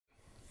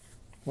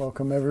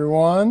Welcome,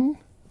 everyone.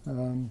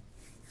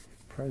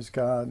 Praise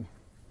God.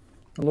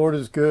 The Lord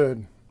is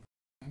good.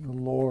 The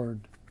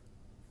Lord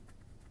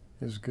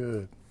is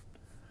good.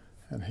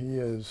 And He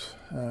is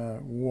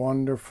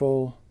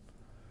wonderful.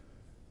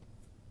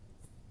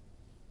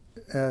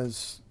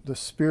 As the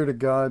Spirit of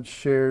God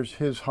shares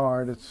His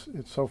heart, it's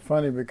so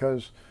funny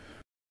because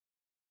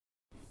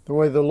the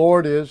way the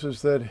Lord is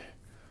that a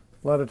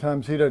lot of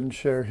times He doesn't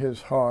share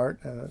His heart.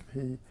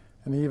 He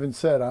even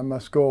said, I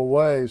must go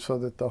away so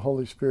that the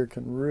Holy Spirit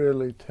can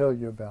really tell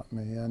you about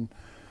me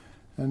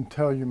and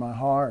tell you my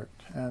heart.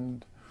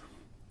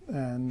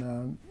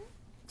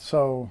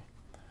 So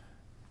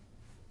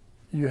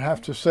you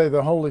have to say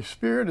the Holy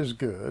Spirit is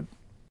good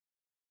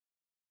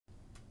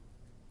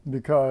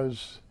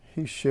because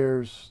He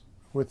shares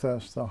with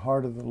us the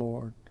heart of the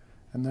Lord.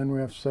 And then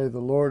we have to say the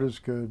Lord is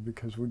good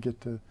because we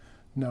get to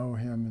know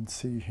Him and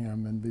see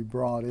Him and be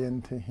brought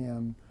into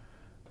Him.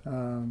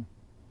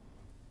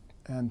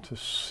 And to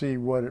see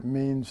what it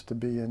means to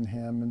be in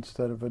Him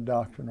instead of a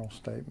doctrinal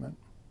statement.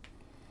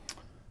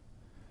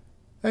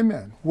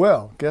 Amen.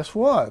 Well, guess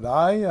what?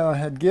 I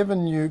had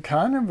given you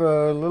kind of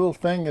a little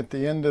thing at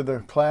the end of the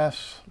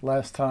class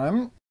last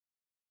time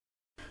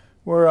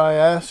where I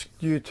asked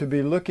you to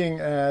be looking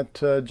at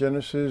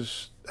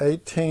Genesis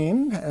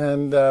 18,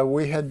 and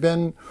we had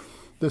been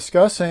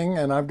discussing,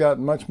 and I've got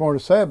much more to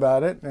say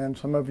about it, and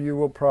some of you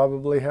will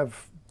probably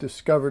have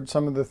discovered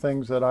some of the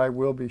things that I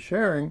will be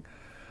sharing.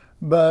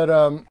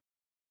 But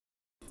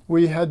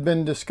we had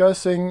been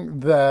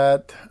discussing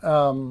that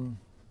when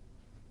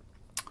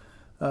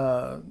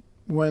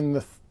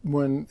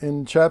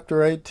in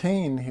chapter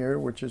 18 here,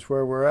 which is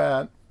where we're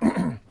at,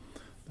 the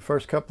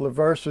first couple of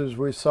verses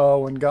we saw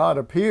when God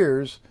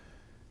appears,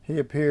 He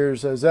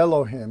appears as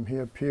Elohim. He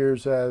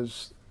appears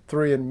as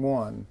 3 in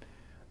 1.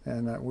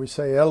 And we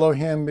say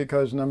Elohim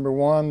because, number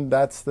one,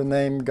 that's the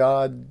name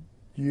God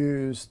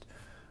used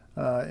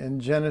in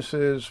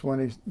Genesis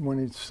when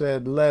he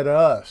said, let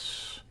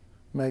us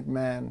make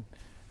man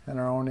in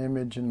our own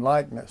image and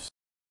likeness.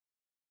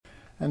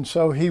 And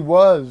so He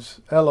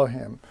was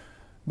Elohim.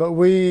 But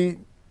we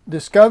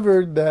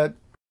discovered that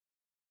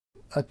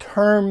a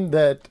term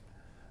that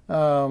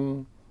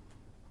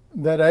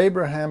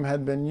Abraham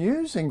had been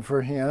using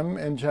for Him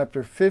in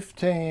chapter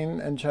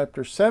 15 and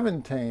chapter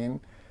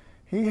 17,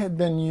 he had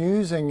been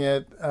using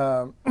it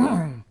in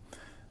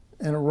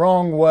a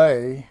wrong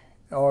way.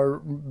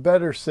 Or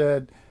better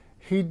said,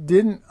 he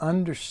didn't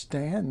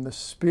understand the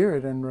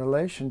spirit and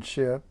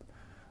relationship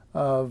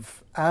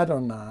of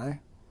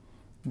Adonai,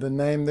 the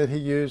name that he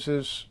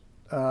uses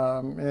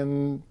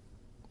in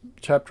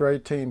chapter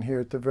 18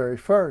 here at the very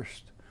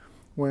first,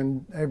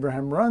 when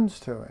Abraham runs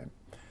to him.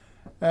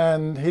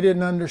 And he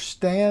didn't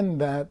understand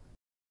that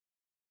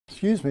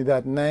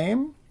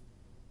name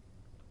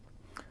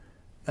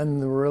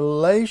and the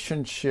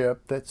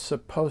relationship that's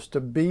supposed to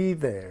be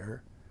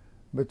there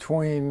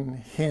between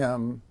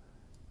him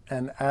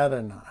and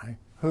Adonai,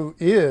 who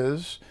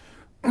is,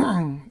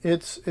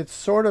 it's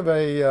sort of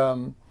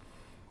a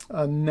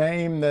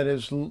name that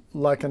is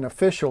like an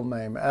official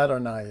name.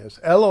 Adonai is.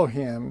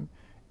 Elohim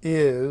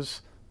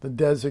is the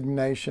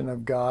designation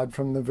of God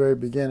from the very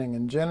beginning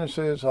in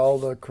Genesis, all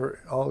the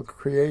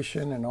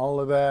creation and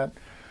all of that.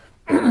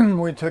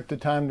 We took the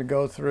time to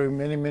go through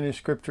many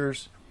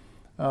scriptures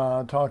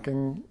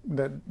talking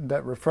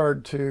that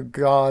referred to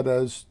God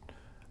as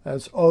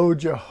O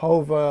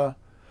Jehovah,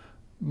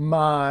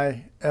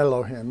 my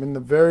Elohim, in the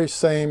very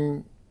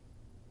same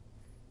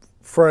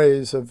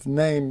phrase of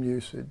name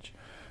usage.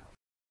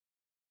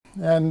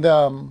 And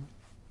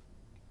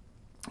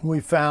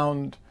we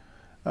found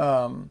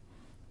we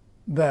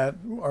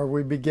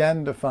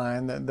began to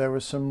find that there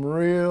was some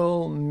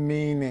real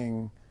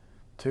meaning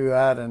to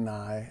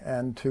Adonai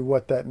and to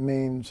what that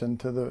means and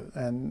to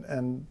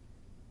and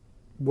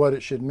what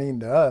it should mean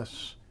to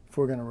us if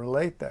we're going to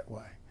relate that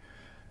way.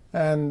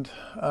 And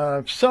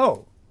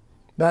so,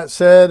 that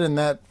said, and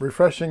that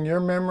refreshing your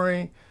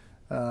memory,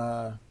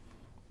 I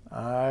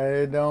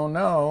don't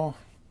know.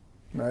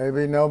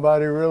 Maybe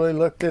nobody really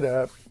looked it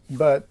up.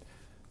 But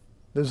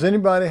does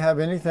anybody have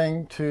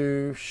anything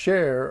to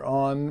share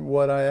on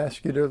what I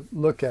asked you to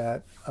look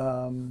at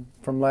from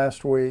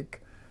last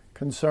week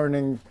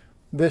concerning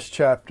this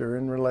chapter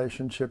in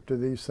relationship to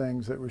these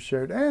things that were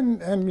shared?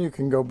 And you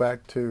can go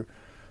back to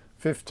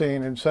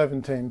 15 and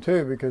 17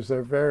 too, because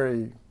they're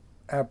very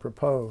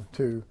apropos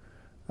to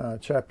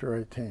chapter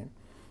 18.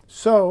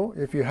 So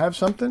if you have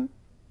something,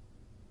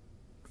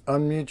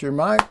 unmute your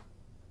mic.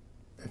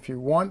 If you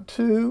want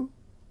to,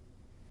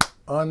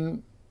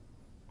 unmute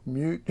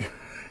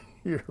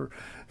your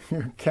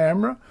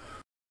camera,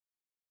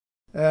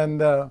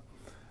 and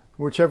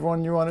whichever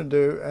one you want to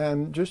do,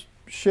 and just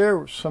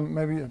share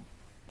maybe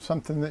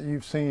something that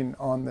you've seen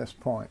on this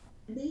point.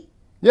 Andy?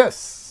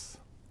 Yes.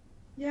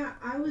 Yeah,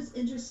 I was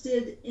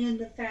interested in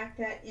the fact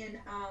that in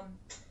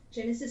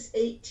Genesis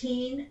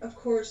 18, of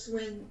course,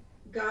 when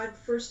God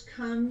first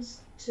comes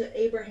to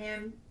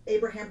Abraham,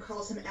 Abraham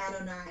calls him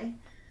Adonai.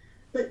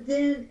 But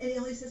then, and he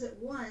only says it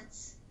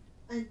once,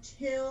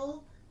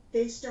 until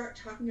they start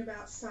talking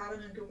about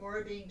Sodom and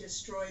Gomorrah being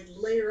destroyed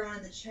later on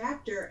in the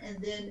chapter, and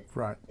then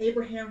Right.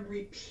 Abraham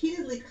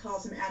repeatedly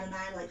calls him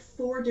Adonai, like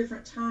 4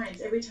 different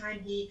times. Every time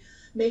he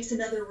makes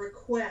another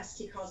request,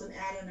 he calls him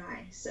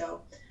Adonai.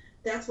 So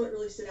that's what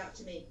really stood out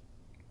to me.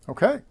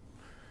 Okay.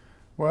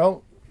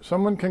 Well,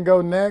 someone can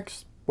go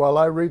next. While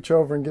I reach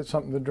over and get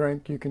something to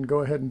drink, you can go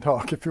ahead and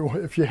talk if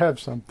you have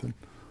something.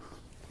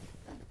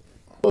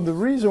 Well, the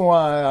reason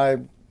why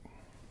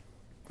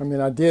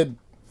I did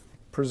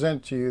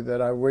present to you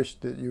that I wish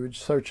that you would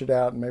search it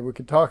out and maybe we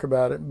could talk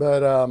about it,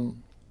 but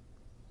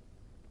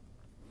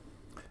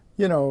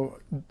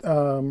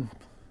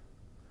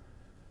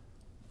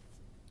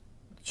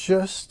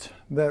just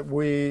that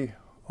we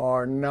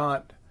are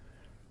not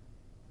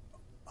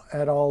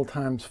at all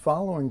times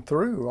following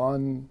through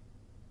on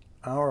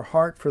our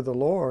heart for the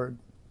Lord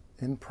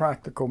in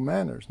practical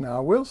manners. Now,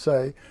 I will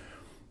say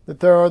that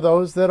there are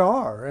those that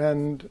are,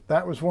 and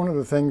that was one of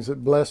the things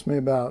that blessed me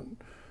about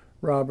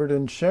Robert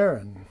and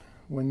Sharon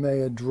when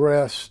they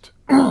addressed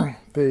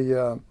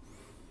the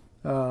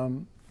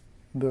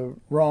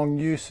wrong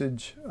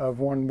usage of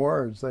one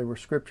words. They were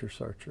scripture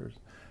searchers.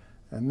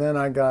 And then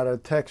I got a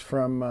text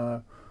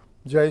from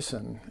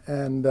Jason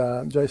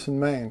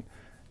Main,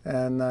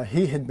 and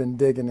he had been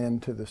digging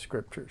into the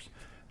scriptures.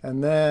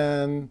 And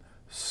then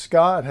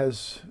Scott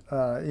has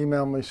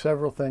emailed me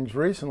several things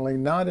recently,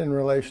 not in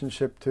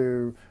relationship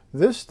to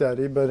this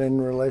study, but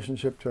in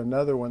relationship to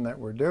another one that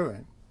we're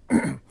doing.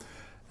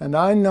 And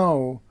I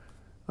know,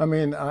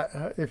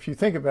 if you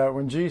think about it,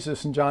 when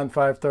Jesus in John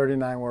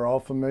 5:39, we're all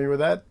familiar with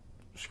that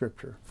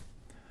scripture.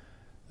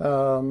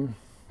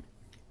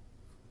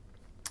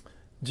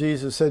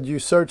 Jesus said, "You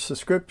search the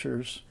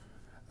scriptures,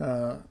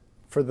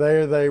 for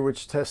they are they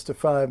which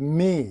testify of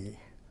me,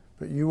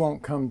 but you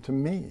won't come to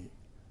me,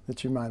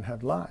 that you might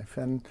have life."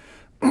 And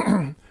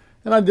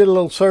and I did a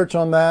little search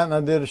on that, and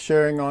I did a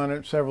sharing on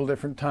it several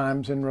different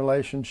times in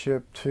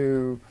relationship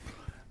to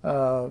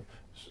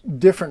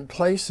different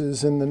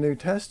places in the New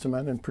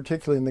Testament, and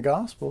particularly in the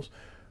Gospels,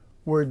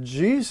 where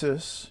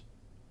Jesus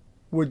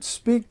would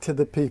speak to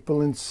the people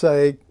and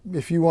say,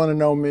 if you want to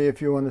know me,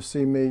 if you want to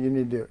see me, you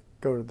need to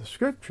go to the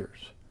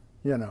scriptures,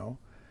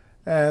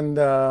 And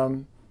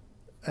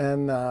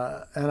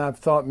I've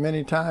thought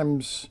many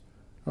times,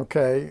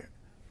 okay,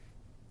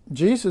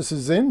 Jesus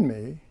is in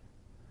me,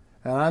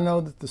 and I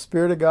know that the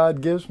Spirit of God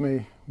gives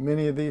me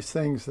many of these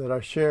things that I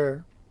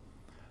share.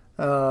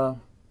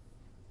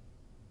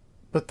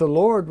 But the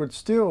Lord would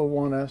still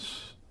want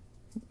us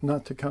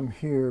not to come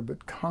here,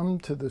 but come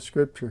to the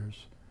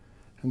scriptures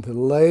and to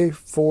lay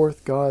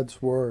forth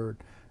God's word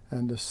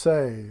and to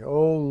say,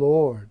 "Oh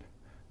Lord,"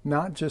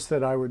 not just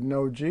that I would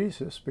know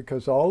Jesus,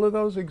 because all of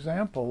those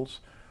examples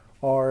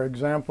are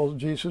examples of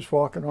Jesus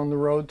walking on the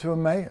road to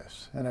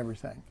Emmaus and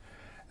everything.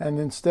 And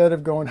instead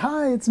of going,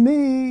 "Hi, it's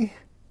me,"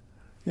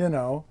 he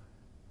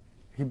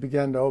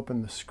began to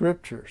open the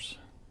scriptures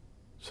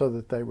so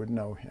that they would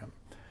know him.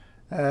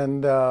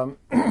 And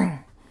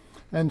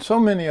and so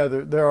many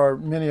other, there are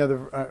many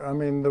other,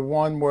 the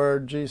one where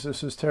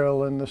Jesus is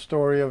telling the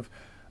story of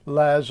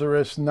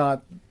Lazarus,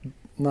 not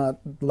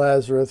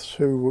Lazarus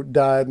who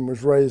died and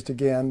was raised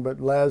again, but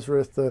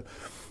Lazarus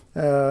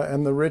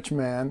and the rich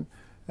man,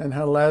 and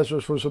how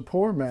Lazarus was a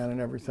poor man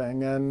and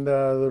everything. And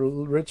the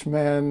rich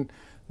man,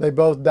 they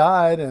both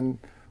died, and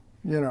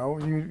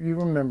you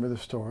remember the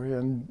story.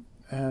 And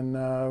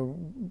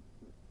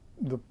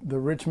the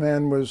rich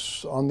man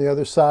was on the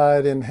other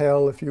side in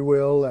hell, if you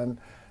will, and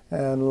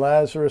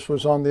Lazarus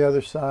was on the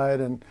other side,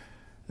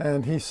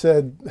 and he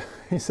said,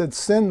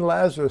 "Send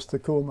Lazarus to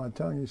cool my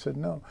tongue." He said,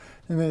 "No."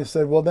 And then he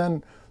said, "Well,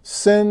 then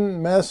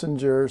send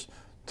messengers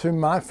to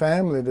my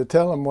family to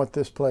tell them what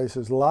this place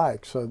is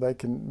like so they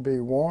can be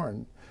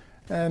warned."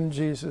 And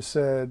Jesus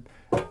said,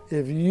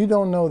 if you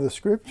don't know the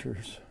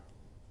scriptures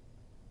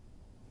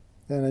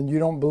and you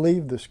don't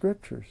believe the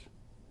scriptures,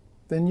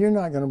 then you're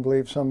not going to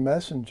believe some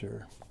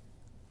messenger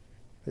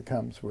that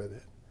comes with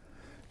it.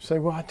 You say,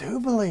 "Well, I do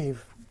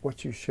believe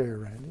what you share,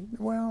 Randy."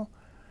 Well,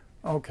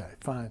 okay,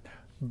 fine.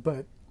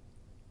 But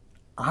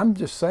I'm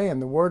just saying,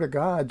 the Word of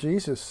God,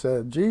 Jesus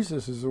said,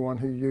 Jesus is the one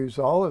who used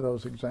all of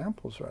those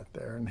examples right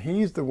there. And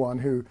he's the one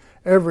who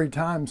every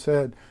time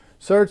said,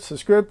 "Search the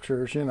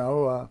scriptures,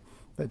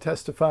 they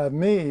testify of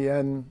me."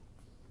 And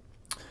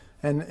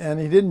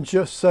he didn't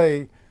just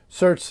say,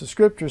 "Search the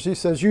scriptures." He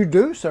says, "You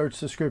do search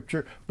the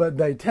scripture, but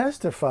they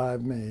testify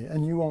of me,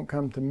 and you won't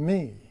come to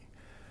me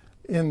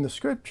in the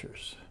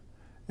scriptures."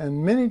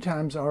 And many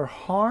times our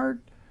heart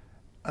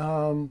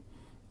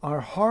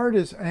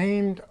is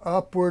aimed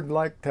upward,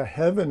 like to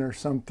heaven or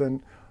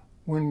something,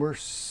 when we're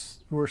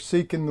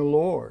seeking the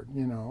Lord,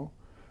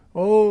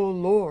 "Oh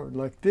Lord,"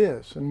 like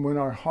this, and when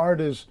our heart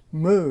is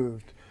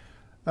moved.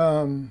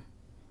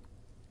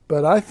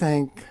 But I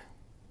think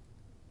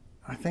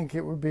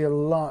it would be a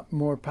lot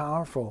more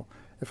powerful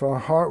if our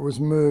heart was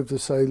moved to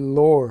say,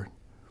 "Lord,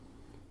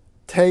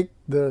 take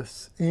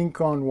this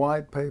ink on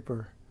white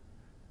paper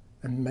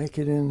and make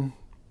it into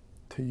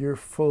your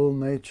full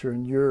nature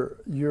and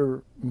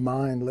your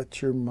mind.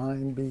 Let your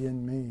mind be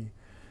in me."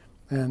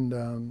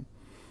 And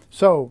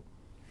So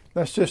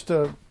that's just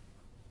a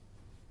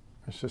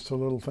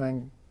little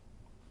thing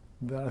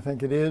that I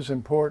think it is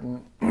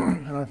important.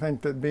 And I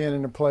think that being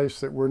in a place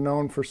that we're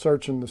known for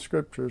searching the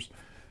scriptures,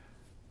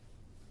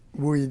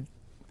 we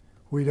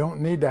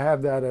don't need to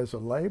have that as a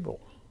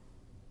label.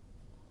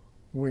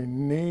 We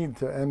need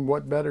to, and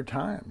what better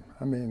time?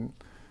 I mean,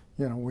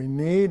 we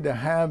need to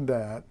have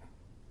that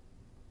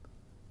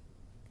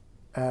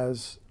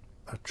as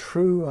a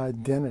true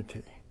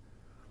identity.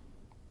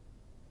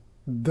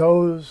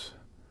 Those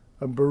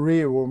of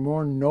Berea were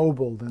more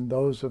noble than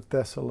those of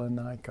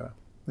Thessalonica.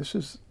 This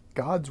is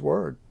God's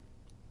word.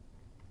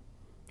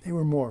 They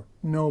were more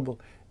noble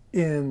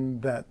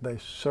in that they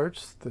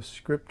searched the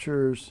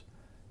scriptures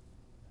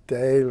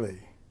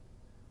daily.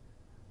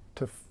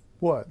 To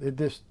what? They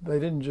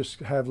didn't just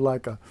have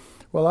like I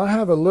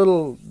have a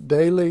little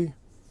daily,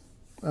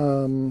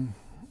 what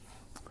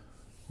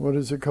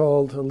is it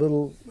called? A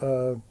little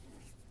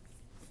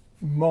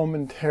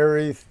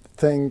momentary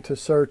thing to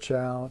search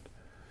out.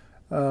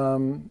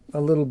 A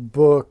little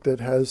book that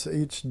has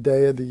each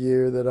day of the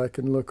year that I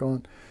can look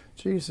on.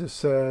 Jesus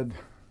said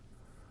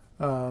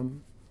that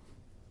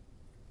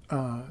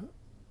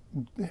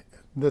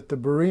the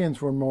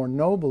Bereans were more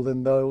noble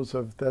than those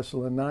of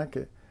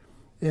Thessalonica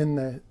in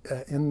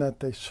that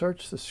they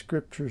searched the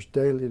scriptures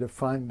daily to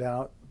find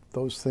out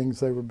those things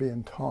they were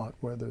being taught,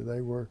 whether they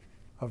were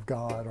of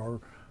God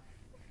or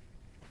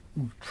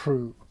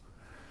true.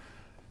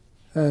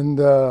 And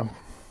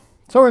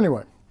so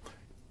anyway,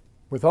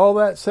 with all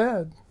that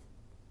said,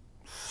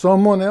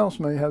 someone else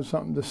may have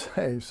something to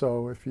say.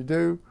 So if you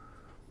do,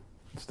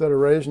 instead of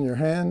raising your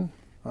hand,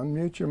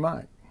 unmute your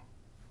mic.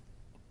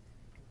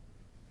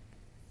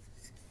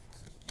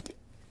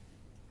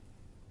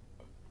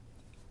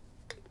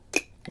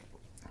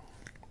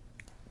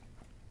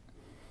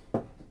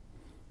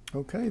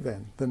 Okay,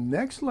 then. The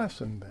next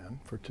lesson, then,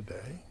 for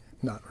today,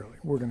 not really.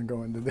 We're going to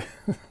go into this.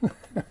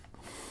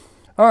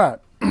 All right.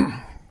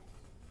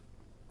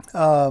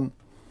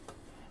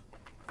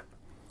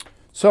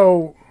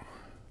 So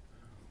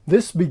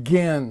this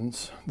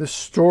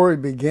story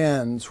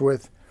begins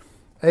with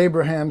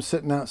Abraham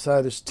sitting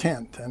outside his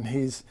tent, and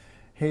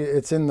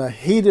it's in the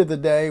heat of the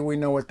day. We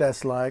know what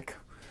that's like.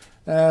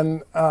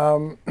 And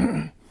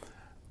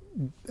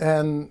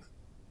and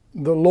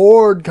the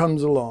Lord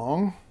comes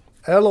along,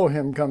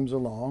 Elohim comes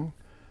along,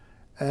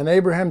 and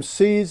Abraham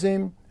sees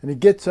him, and he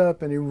gets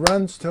up and he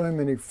runs to him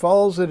and he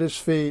falls at his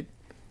feet,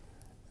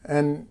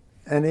 and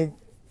he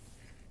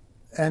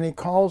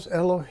calls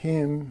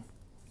Elohim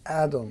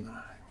Adonai.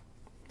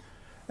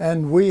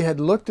 And we had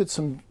looked at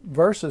some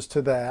verses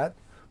to that,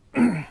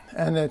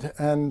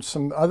 and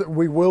some other.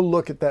 We will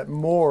look at that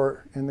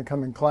more in the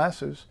coming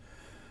classes.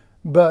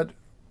 But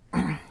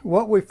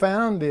what we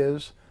found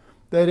is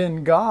that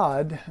in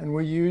God, and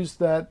we use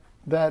that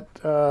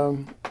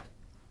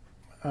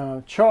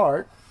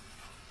chart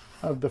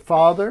of the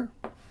Father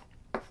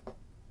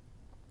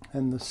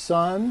and the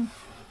Son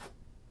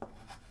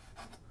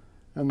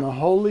and the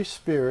Holy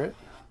Spirit,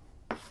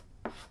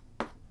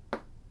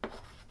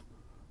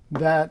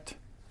 that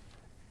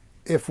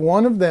if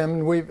one of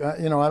them, and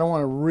I don't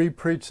want to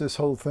re-preach this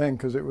whole thing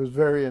because it was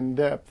very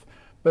in-depth,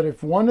 but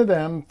if one of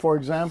them, for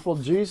example,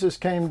 Jesus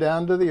came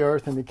down to the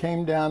earth and he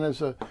came down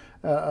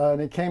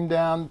and he came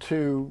down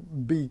to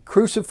be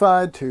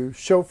crucified to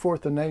show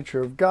forth the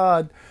nature of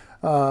God,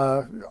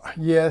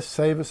 yes,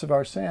 save us of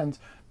our sins,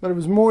 but it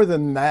was more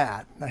than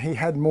that. He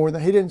had more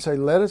than, he didn't say,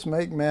 let us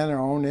make man in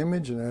our own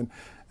image,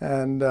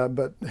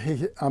 but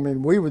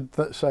we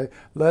would say,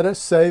 let us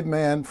save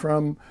man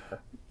from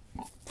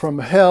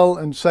hell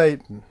and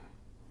Satan.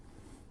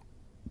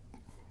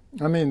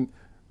 So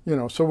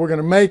we're going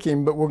to make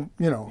him, but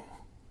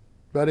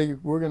buddy,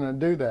 we're going to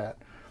do that.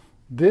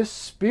 This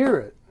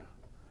Spirit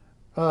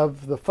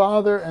of the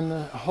Father and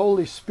the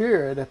Holy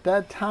Spirit at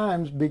that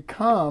time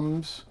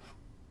becomes,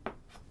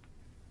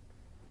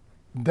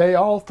 they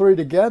all three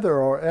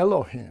together are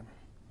Elohim.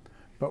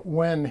 But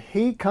when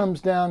he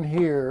comes down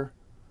here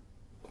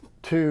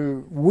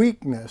to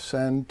weakness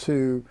and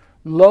to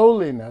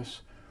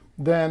lowliness,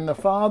 then the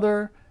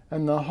Father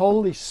and the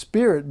Holy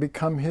Spirit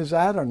become his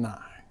Adonai.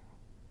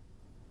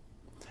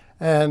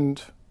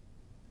 And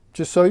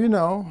just so you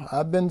know,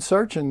 I've been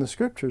searching the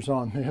scriptures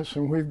on this,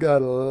 and we've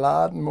got a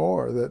lot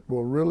more that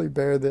will really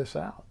bear this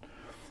out.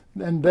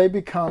 And they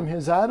become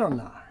his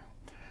Adonai.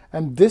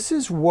 And this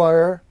is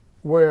where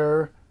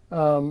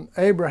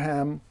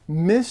Abraham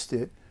missed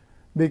it,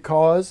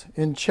 because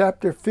in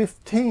chapter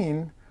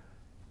 15,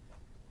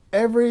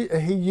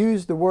 he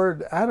used the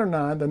word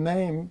Adonai, the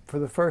name, for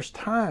the first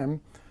time,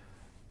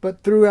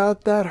 but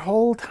throughout that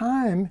whole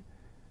time,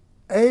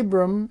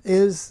 Abram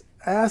is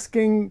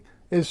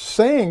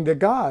saying to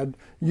God,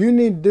 you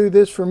need to do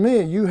this for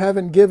me. You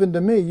haven't given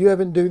to me. You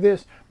haven't do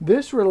this.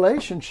 This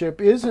relationship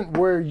isn't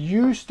where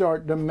you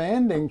start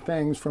demanding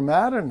things from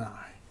Adonai.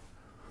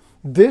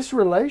 This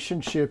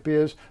relationship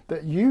is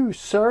that you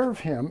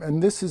serve him,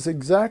 and this is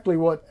exactly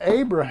what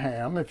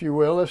Abraham, if you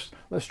will,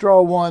 let's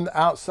draw one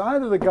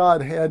outside of the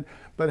Godhead,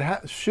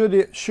 but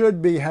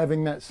should be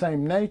having that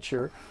same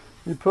nature.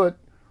 You put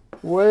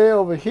way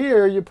over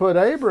here, you put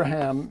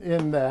Abraham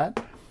in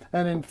that.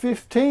 And in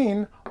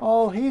 15,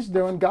 all he's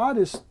doing, God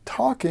is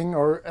talking,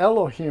 or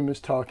Elohim is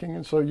talking,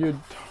 and so you'd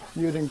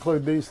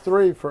include these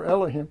three for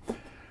Elohim.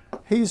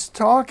 He's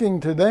talking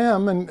to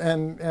them,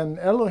 and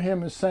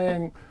Elohim is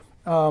saying,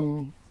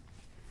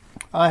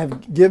 I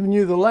have given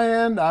you the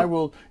land, I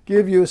will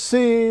give you a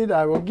seed,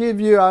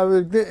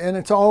 and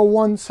it's all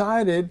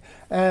one-sided.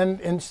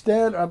 And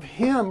instead of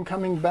him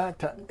coming back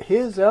to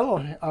his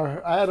Elohim,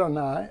 or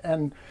Adonai,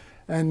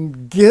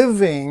 and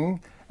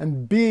giving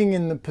and being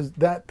in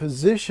that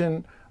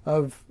position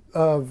of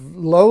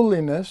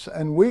lowliness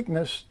and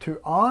weakness to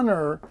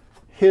honor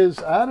his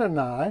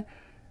Adonai,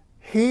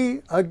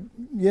 he,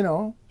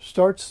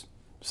 starts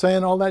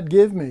saying all that,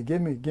 give me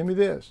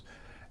this.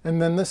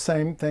 And then the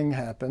same thing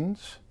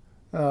happens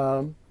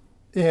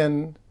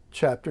in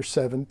chapter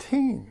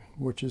 17,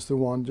 which is the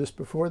one just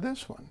before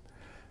this one.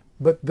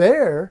 But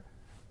there,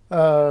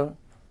 it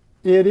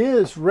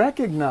is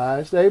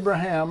recognized,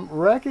 Abraham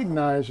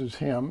recognizes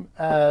him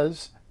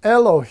as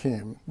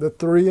Elohim, the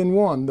three in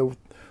one,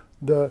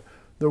 the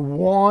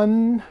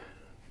one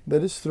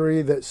that is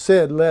three that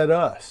said, let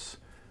us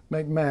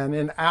make man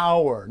in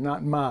our,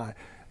 not my,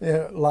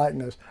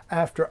 likeness,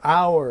 after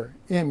our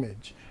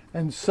image.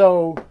 And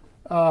so,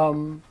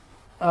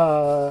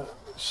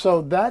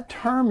 so that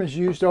term is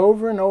used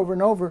over and over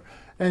and over,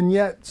 and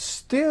yet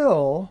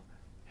still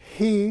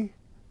he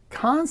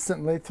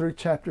constantly through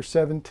chapter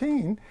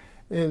 17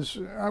 is,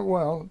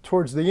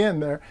 towards the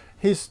end there,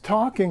 he's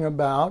talking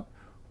about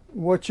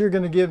what you're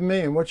going to give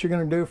me and what you're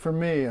going to do for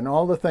me and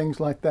all the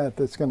things like that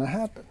that's going to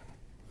happen,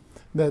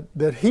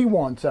 that he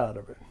wants out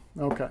of it.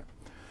 Okay,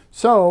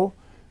 so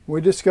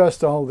we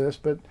discussed all this,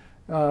 but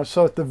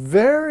so at the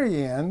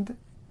very end,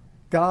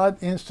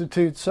 God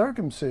institutes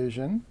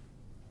circumcision.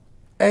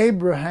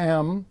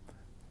 Abraham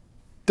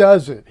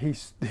does it. He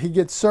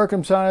gets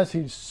circumcised.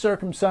 He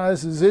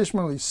circumcises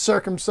Ishmael. He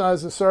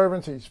circumcises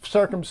servants. He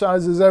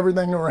circumcises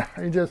everything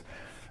around. He just,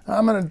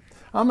 I'm gonna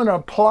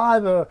apply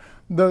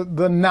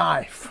the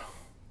knife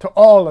to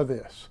all of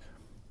this.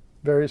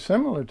 Very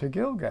similar to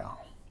Gilgal.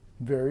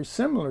 Very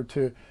similar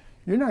to,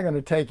 you're not going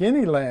to take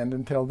any land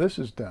until this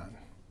is done.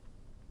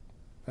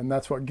 And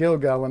that's what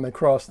Gilgal, when they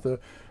crossed the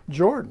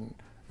Jordan.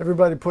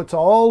 Everybody puts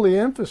all the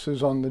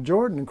emphasis on the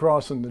Jordan,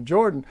 crossing the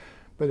Jordan.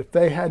 But if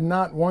they had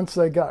not, once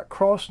they got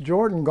crossed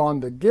Jordan,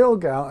 gone to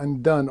Gilgal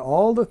and done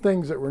all the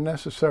things that were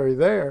necessary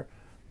there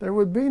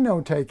would be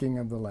no taking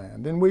of the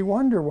land. And we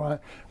wonder why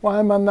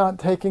am I not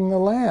taking the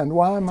land?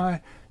 Why am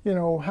I,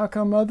 how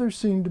come others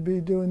seem to be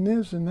doing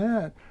this and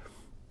that?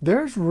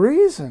 There's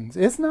reasons.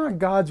 It's not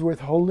God's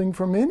withholding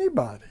from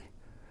anybody.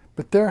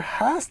 But there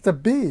has to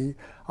be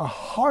a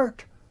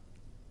heart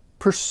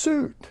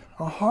pursuit.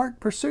 A heart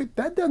pursuit.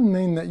 That doesn't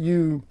mean that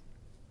you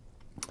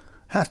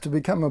have to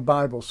become a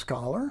Bible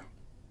scholar.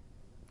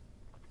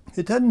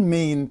 It doesn't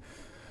mean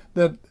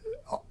that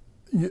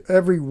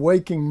every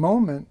waking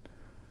moment,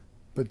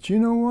 but you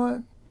know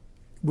what?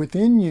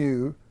 Within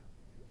you,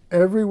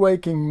 every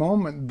waking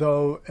moment,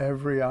 though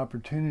every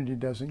opportunity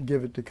doesn't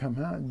give it to come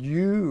out,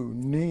 you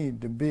need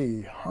to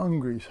be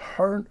hungry,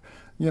 hurt,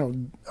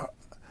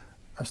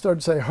 I started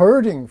to say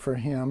hurting for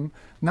him,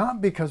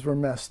 not because we're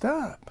messed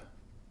up,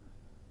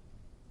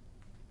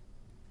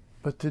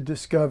 but to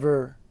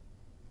discover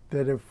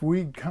that if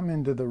we come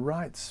into the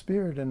right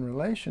spirit and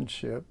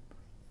relationship,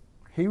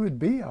 he would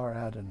be our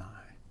Adonai.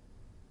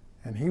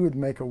 And he would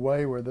make a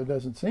way where there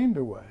doesn't seem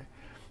to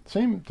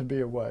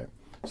be a way.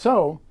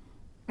 So,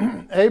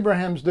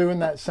 Abraham's doing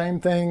that same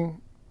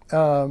thing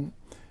in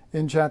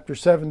chapter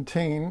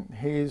 17.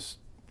 He's,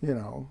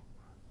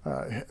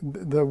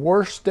 the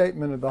worst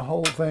statement of the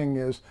whole thing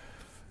is,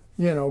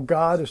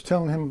 God is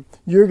telling him,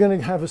 you're going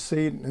to have a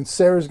seed, and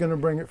Sarah's going to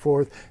bring it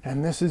forth,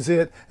 and this is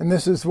it, and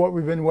this is what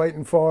we've been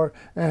waiting for.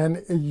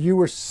 And you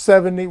were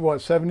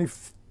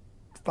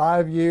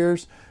 75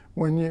 years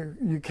when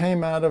you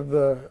came out of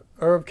the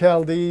Ur of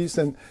Chaldees,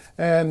 and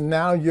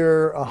now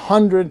you're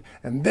 100,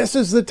 and this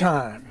is the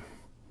time.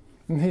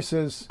 And he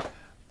says,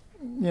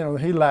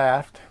 he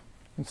laughed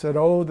and said,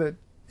 oh, that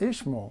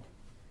Ishmael.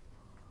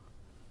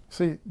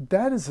 See,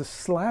 that is a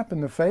slap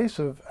in the face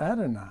of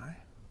Adonai.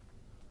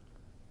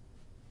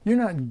 You're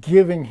not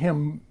giving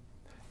him,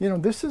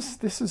 this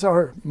is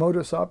our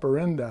modus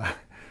operandi.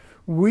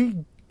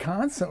 We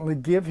constantly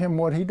give him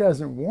what he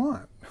doesn't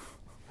want.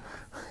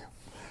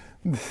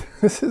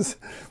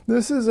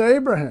 This is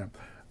Abraham.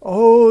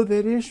 Oh,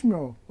 that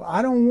Ishmael.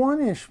 I don't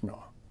want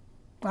Ishmael.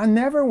 I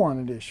never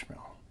wanted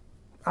Ishmael.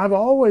 I've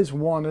always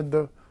wanted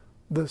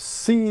the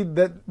seed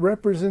that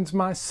represents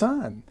my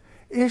son.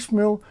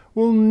 Ishmael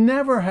will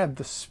never have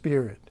the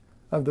spirit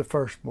of the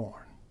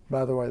firstborn.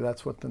 By the way,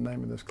 that's what the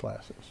name of this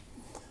class is.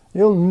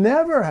 You'll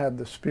never have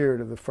the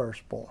spirit of the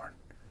firstborn.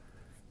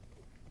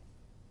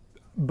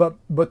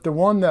 But the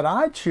one that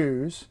I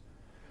choose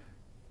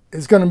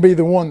is going to be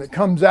the one that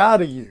comes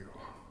out of you.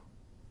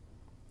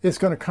 It's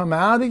going to come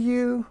out of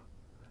you,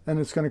 and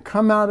it's going to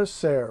come out of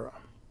Sarah.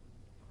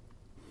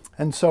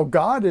 And so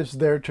God is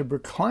there to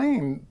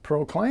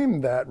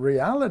proclaim that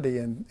reality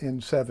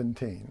in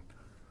 17.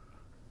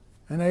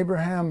 And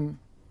Abraham,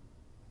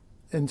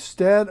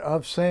 instead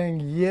of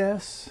saying,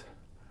 yes,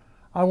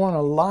 I want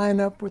to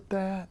line up with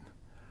that,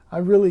 I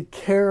really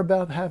care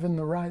about having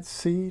the right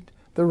seed,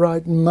 the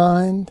right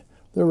mind,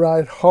 the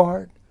right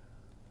heart.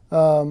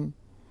 I've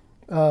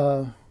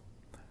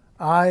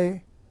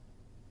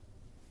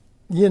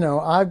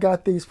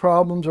got these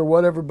problems or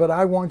whatever, but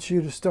I want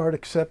you to start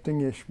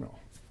accepting Ishmael.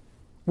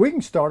 We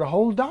can start a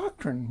whole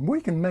doctrine. We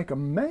can make a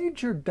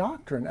major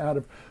doctrine out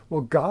of,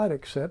 well, God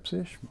accepts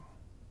Ishmael.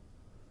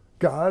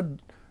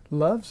 God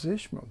loves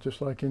Ishmael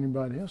just like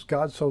anybody else.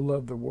 God so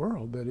loved the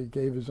world that he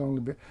gave his only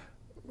begotten.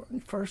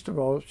 First of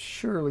all,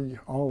 surely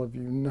all of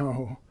you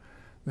know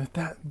that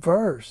that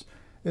verse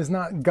is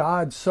not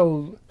God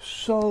so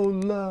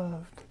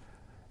loved.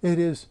 It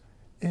is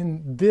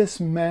in this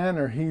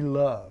manner he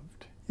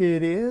loved.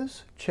 It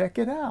is, check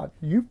it out.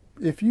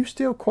 If you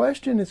still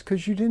question, it's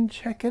because you didn't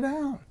check it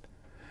out.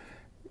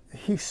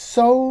 He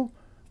so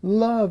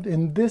loved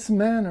in this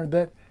manner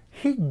that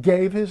he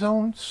gave his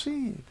own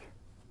seed.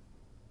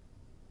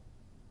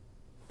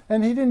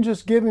 And he didn't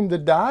just give him to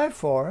die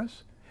for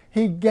us.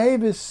 He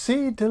gave his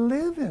seed to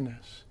live in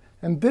us.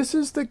 And this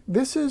is the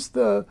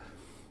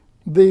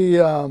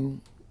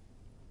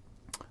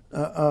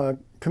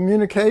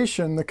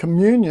communication, the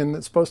communion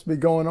that's supposed to be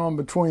going on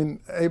between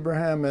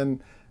Abraham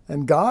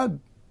and God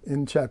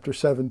in chapter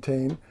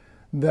 17,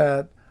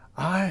 that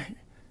I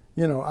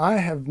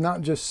have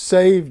not just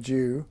saved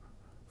you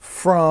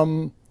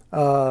from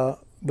the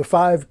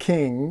 5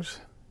 kings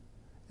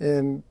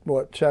in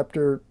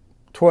chapter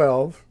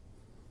 12,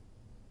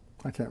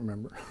 I can't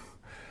remember.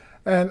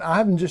 And I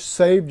haven't just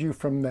saved you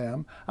from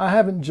them. I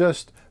haven't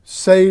just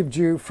saved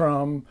you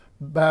from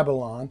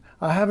Babylon.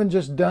 I haven't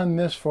just done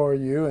this for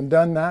you and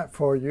done that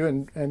for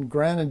you and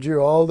granted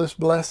you all this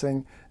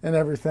blessing and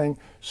everything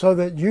so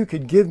that you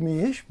could give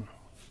me Ishmael.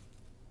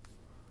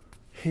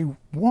 He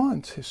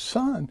wants his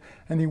son,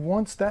 and he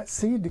wants that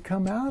seed to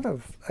come out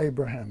of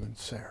Abraham and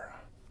Sarah.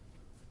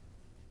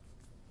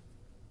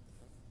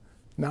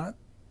 Not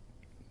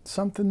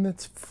something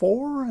that's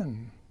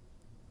foreign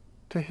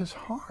to his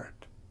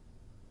heart.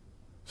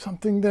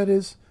 Something that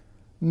is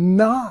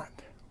not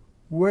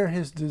where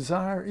his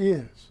desire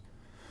is.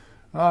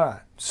 All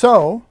right,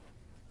 so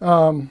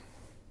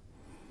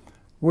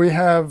we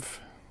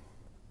have,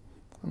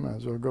 I might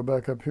as well go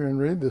back up here and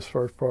read this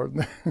first part.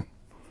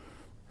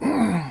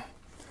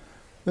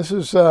 This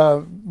is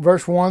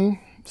verse 1,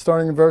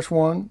 starting in verse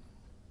 1.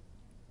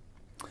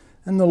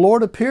 And the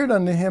Lord appeared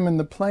unto him in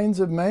the plains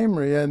of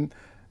Mamre,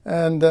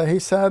 and he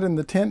sat in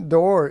the tent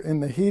door in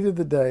the heat of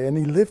the day, and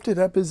he lifted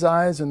up his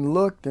eyes and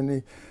looked,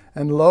 and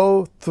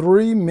lo,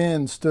 3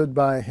 men stood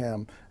by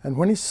him. And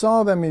when he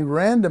saw them, he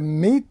ran to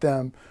meet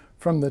them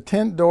from the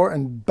tent door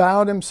and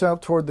bowed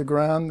himself toward the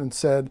ground and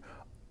said,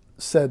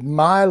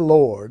 my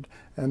Lord.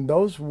 And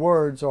those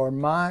words are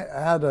my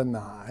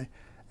Adonai.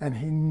 And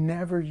he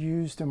never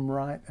used them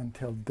right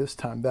until this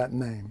time, that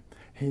name.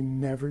 He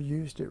never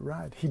used it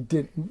right. He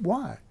didn't.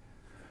 Why?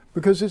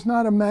 Because it's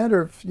not a matter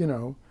of,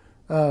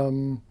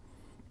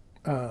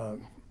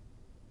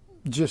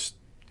 just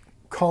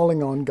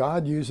calling on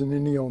God using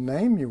any old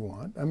name you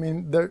want. I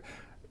mean,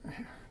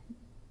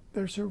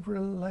 there's a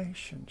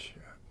relationship.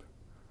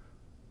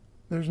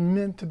 There's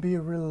meant to be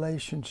a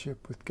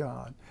relationship with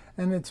God.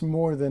 And it's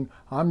more than,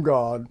 I'm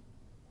God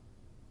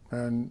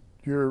and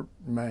you're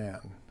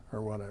man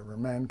or whatever,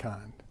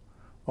 mankind.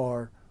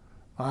 Or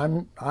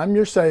I'm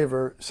your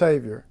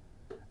savior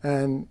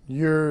and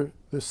you're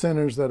the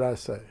sinners that I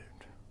saved.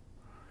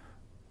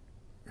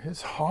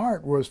 His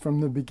heart was from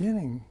the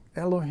beginning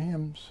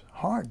Elohim's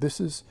heart. This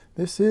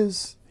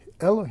is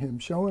Elohim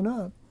showing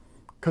up,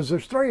 because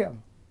there's 3 of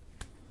them.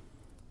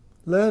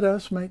 Let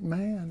us make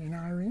man in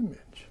our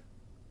image,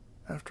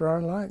 after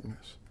our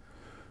likeness.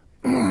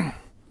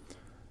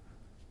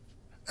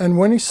 And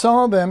when he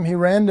saw them, he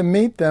ran to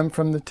meet them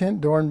from the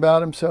tent door and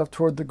bowed himself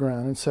toward the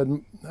ground and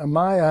said,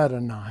 my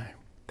Adonai.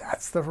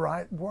 That's the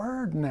right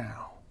word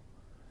now.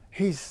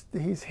 He's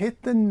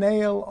hit the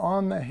nail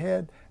on the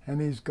head, and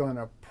he's going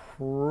to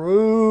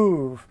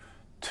prove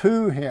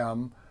to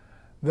him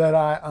that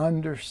I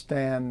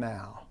understand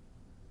now,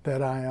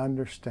 that I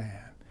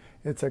understand.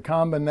 It's a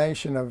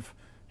combination of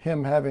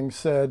him having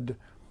said,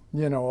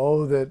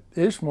 that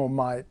Ishmael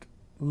might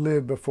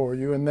live before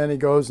you, and then he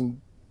goes and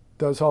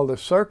does all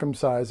this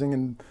circumcising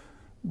and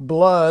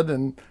blood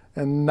and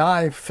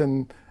knife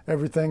and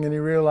everything, and he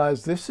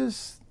realized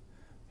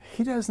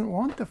he doesn't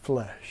want the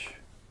flesh.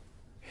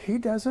 He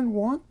doesn't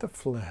want the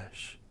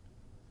flesh.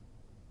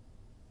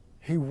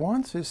 He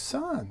wants his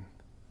son.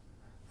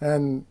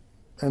 And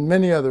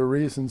many other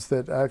reasons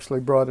that actually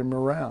brought him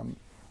around.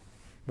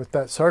 But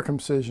that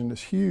circumcision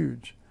is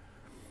huge.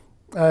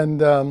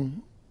 And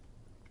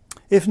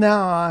if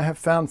now I have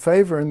found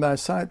favor in thy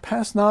sight,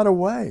 pass not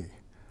away,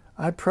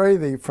 I pray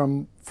thee,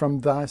 from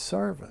thy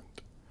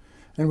servant.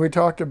 And we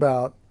talked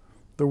about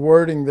the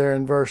wording there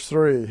in verse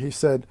 3. He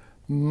said,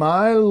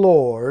 my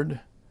Lord,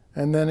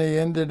 and then he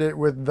ended it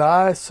with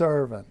thy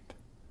servant.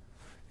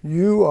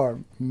 You are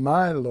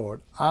my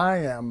Lord. I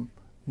am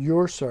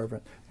your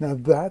servant. Now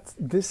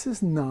this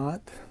is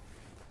not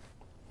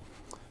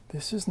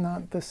This is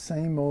not the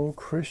same old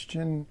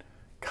Christian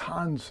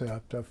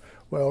concept of,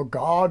 well,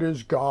 God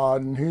is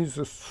God and He's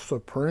the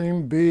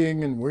supreme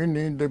being and we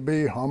need to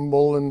be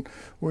humble and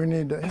we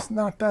need to... It's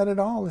not that at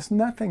all. It's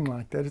nothing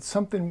like that. It's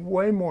something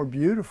way more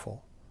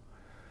beautiful.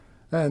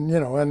 And, you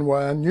know,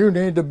 and you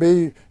need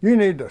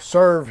to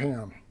serve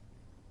Him.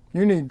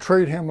 You need to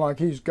treat Him like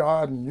He's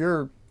God and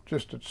you're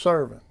just a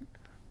servant.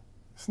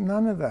 It's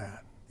none of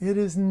that. It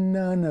is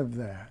none of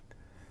that.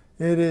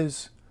 It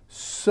is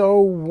so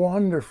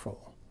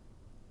wonderful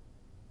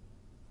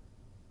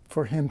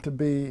for Him to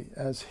be,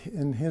 as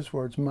in His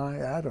words, my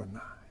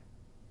Adonai.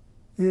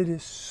 It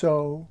is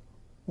so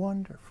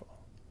wonderful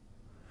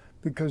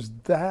because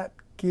that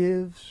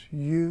gives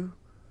you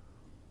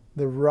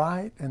the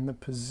right and the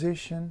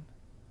position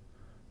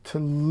to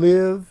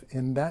live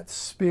in that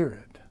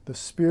Spirit, the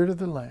Spirit of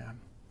the Lamb,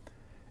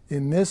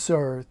 in this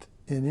earth,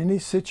 in any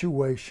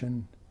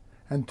situation,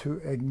 and to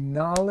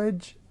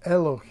acknowledge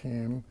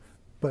Elohim,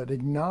 but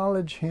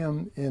acknowledge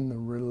Him in the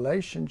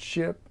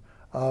relationship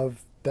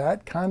of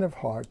that kind of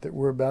heart that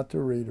we're about to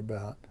read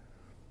about,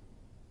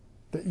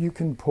 that you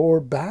can pour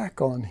back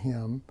on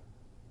Him,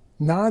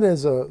 not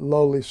as a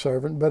lowly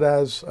servant, but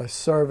as a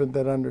servant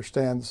that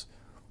understands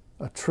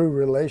a true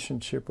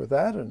relationship with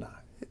Adonai.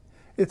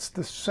 It's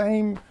the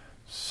same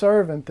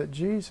servant that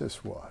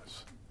Jesus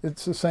was.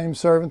 It's the same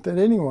servant that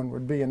anyone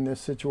would be in this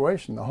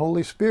situation. The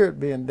Holy Spirit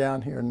being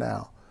down here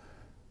now.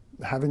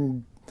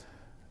 Having,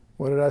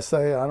 what did I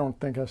say? I don't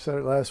think I said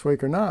it last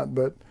week or not,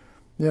 but,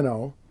 you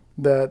know,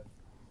 that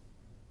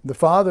the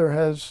Father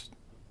has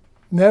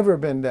never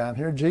been down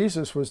here.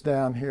 Jesus was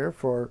down here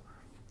for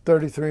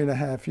 33 and a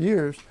half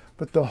years,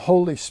 but the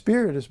Holy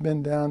Spirit has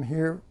been down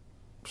here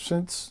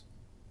since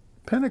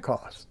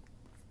Pentecost.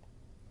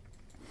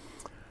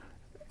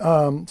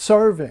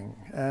 Serving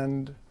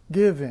and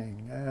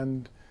giving.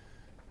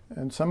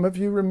 And some of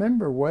you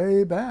remember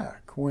way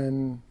back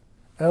when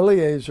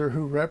Eliezer,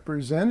 who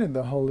represented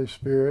the Holy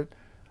Spirit,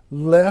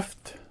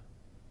 left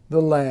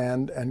the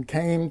land and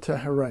came to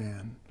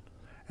Haran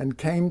and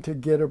came to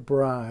get a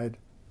bride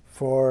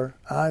for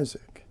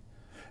Isaac.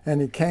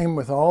 And he came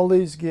with all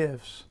these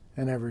gifts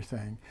and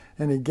everything.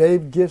 And he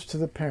gave gifts to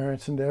the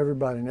parents and to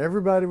everybody. And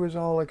everybody was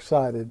all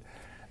excited.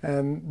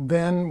 And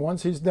then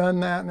once he's done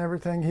that and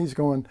everything, he's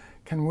going,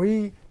 can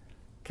we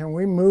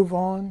move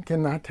on?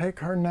 Can I take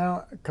her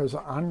now? Because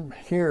I'm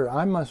here.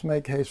 I must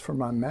make haste for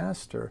my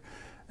master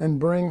and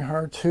bring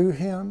her to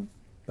him,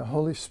 the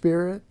Holy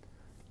Spirit,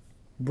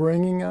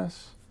 bringing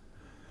us,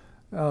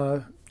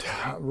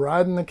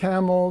 riding the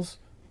camels,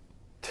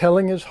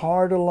 telling his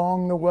heart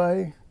along the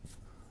way.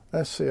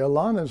 Let's see,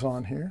 Alana's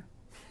on here.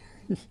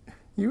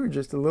 You were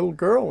just a little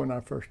girl when I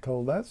first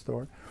told that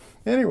story.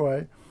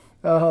 Anyway,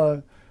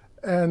 but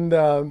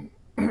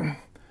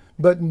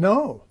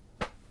no.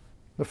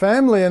 The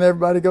family and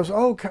everybody goes,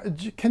 oh,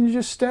 can you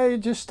just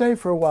stay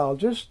for a while?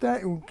 Just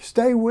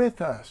stay with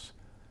us.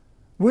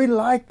 We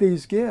like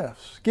these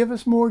gifts. Give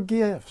us more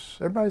gifts.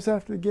 Everybody's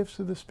after the gifts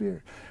of the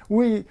Spirit.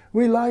 We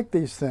like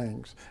these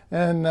things.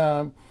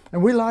 And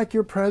we like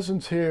your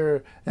presence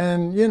here.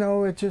 And, you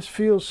know, it just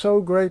feels so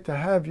great to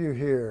have you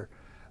here.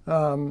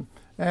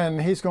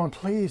 And he's going,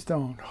 please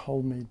don't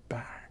hold me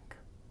back.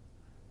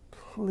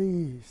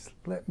 Please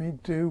let me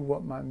do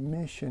what my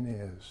mission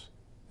is.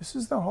 This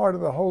is the heart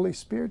of the Holy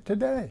Spirit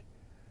today.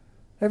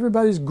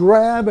 Everybody's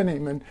grabbing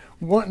him and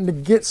wanting to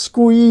get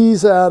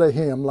squeeze out of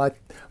him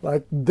like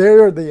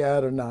they're the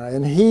Adonai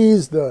and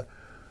he's the,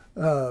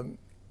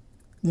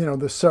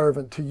 the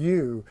servant to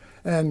you.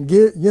 And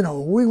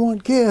we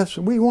want gifts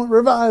and we want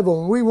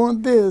revival and we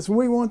want this and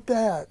we want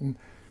that. And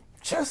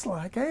just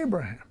like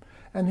Abraham.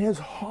 And his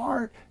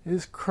heart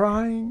is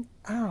crying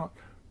out,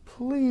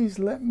 please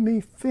let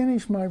me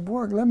finish my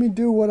work. Let me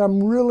do what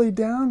I'm really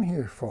down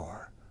here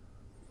for.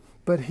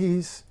 But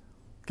he's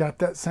got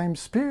that same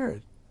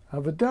spirit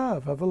of a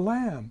dove, of a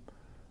lamb,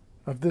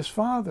 of this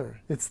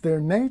Father. It's their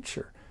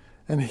nature.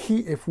 And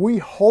if we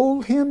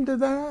hold him to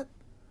that,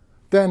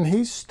 then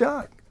he's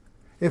stuck.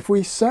 If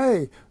we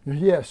say,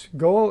 yes,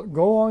 go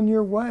on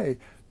your way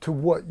to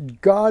what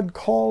God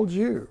called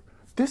you.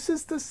 This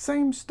is the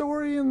same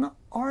story in the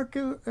ark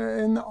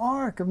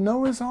of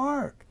Noah's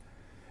Ark.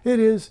 It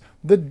is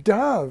the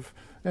dove,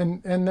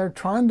 and they're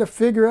trying to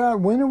figure out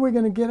when are we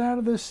going to get out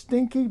of this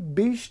stinky,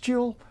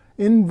 bestial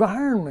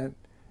environment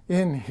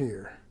in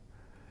here.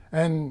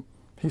 And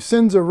he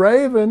sends a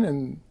raven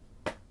and,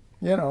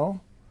 they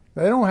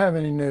don't have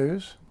any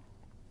news.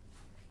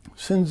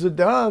 Sends a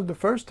dove the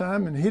first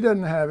time and he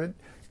doesn't have it.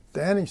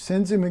 Then he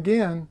sends him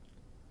again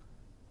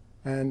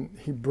and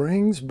he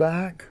brings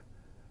back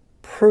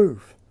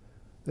proof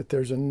that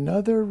there's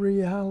another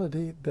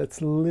reality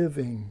that's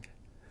living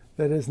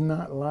that is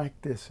not like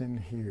this in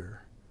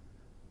here.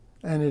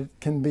 And it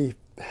can be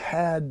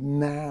had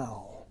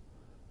now.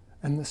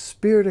 And the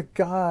Spirit of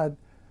God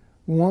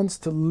wants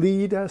to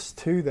lead us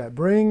to that,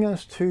 bring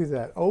us to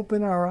that,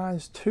 open our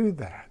eyes to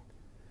that.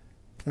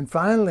 And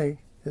finally,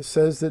 it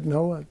says that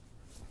Noah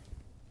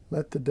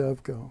let the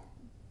dove go.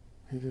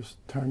 He just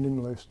turned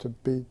him loose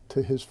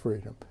to his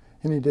freedom.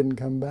 And he didn't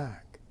come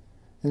back.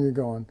 And you're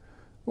going,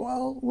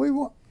 Well,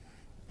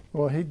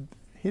 he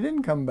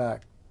didn't come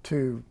back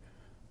to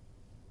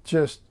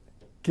just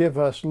give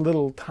us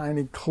little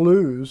tiny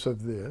clues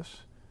of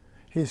this.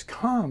 He's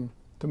come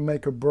to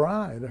make a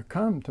bride,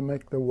 come to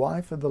make the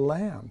wife of the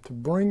Lamb, to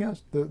bring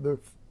us the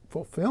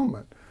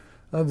fulfillment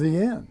of the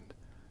end,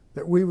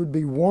 that we would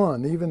be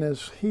one, even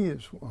as he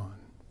is one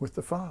with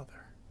the Father.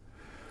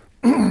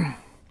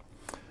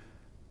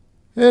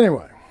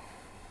 Anyway,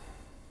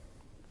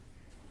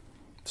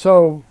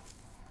 so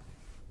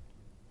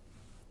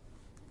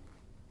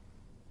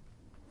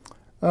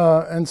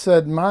and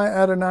said, My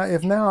Adonai,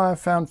 if now I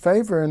have found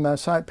favor in thy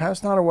sight,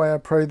 pass not away, I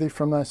pray thee,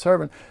 from thy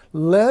servant.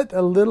 Let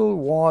a little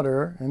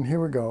water, and here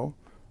we go.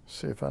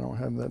 See if I don't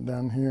have that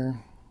down here.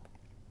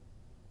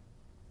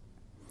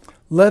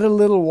 Let a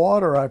little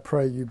water, I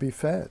pray you, be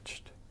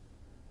fetched,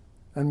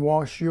 and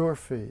wash your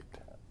feet,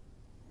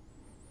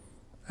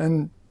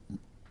 and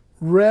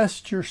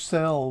rest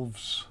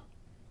yourselves.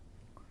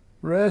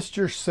 Rest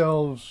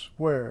yourselves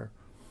where?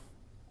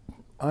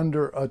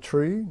 Under a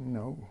tree?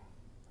 No.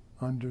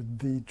 Under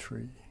the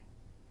tree.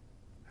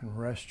 And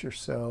rest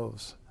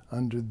yourselves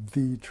under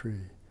the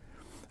tree.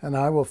 And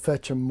I will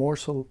fetch a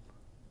morsel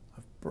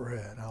of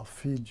bread. I'll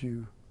feed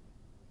you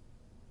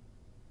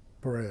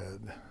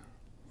bread.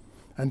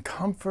 And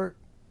comfort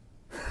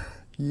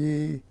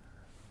ye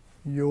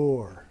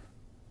your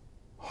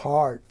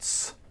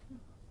hearts.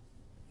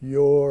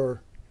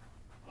 Your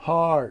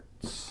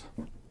hearts.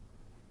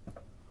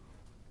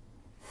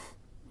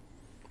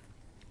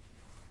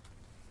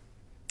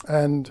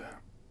 And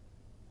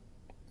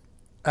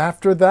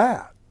after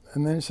that,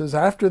 and then he says,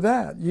 after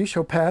that, ye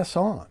shall pass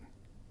on.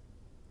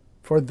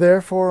 For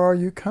therefore are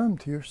you come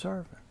to your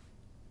servant.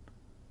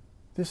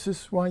 This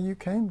is why you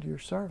came to your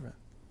servant.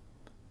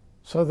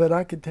 So that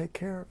I could take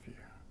care of you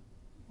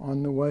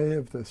on the way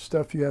of the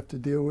stuff you have to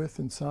deal with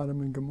in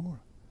Sodom and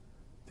Gomorrah.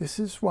 This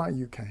is why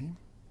you came.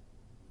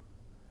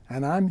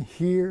 And I'm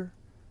here.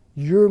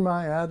 You're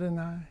my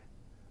Adonai.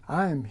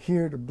 I am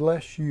here to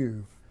bless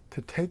you,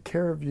 to take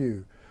care of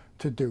you,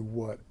 to do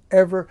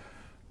whatever.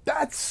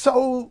 That's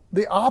so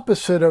the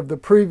opposite of the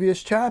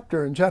previous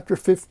chapter in chapter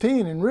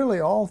 15 and really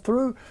all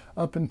through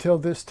up until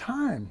this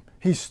time.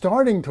 He's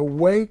starting to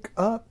wake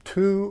up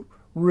to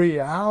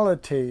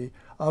reality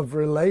of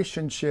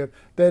relationship,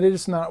 that it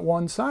is not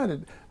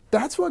one-sided.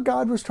 That's what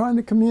God was trying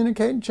to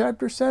communicate in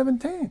chapter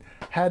 17.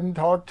 Hadn't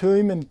talked to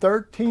him in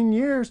 13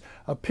 years,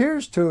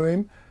 appears to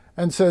him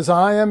and says,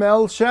 I am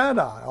El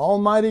Shaddai,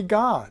 Almighty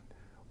God.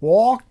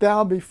 Walk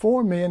thou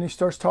before me. And he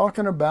starts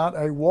talking about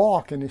a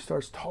walk, and he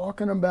starts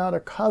talking about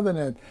a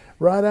covenant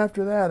right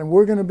after that. And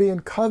we're going to be in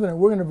covenant.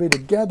 We're going to be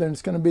together, and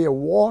it's going to be a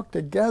walk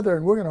together,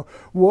 and we're going to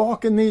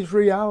walk in these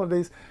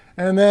realities.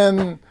 And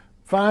then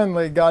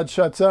finally God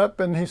shuts up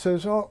and he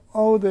says,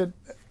 oh that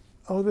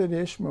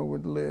Ishmael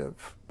would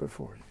live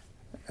before you.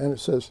 And it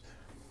says,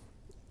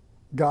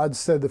 God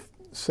said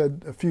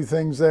a few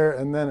things there,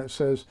 and then it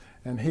says,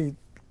 and he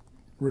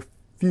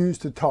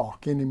refused to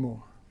talk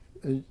anymore.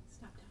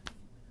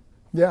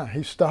 Yeah,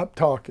 he stopped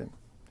talking.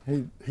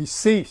 He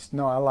ceased.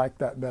 No, I like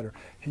that better.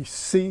 He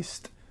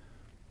ceased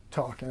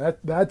talking.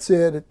 That's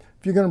it.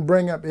 If you're going to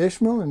bring up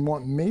Ishmael and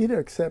want me to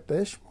accept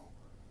Ishmael,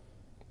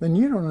 then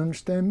you don't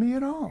understand me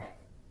at all.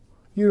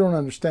 You don't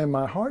understand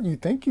my heart. You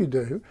think you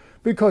do,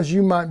 because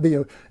you might be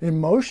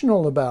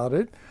emotional about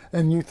it,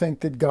 and you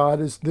think that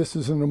this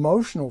is an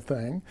emotional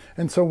thing.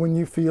 And so when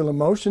you feel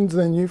emotions,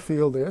 then you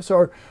feel this,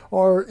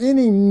 or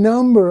any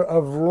number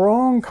of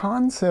wrong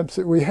concepts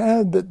that we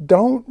had that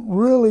don't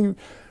really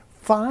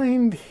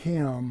find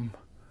him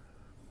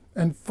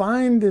and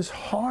find his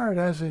heart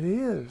as it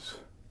is.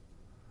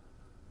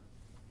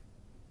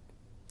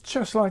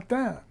 Just like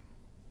that.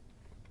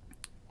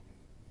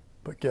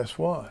 But guess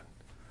what?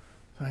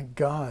 Thank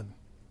God.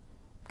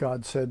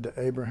 God said to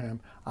Abraham,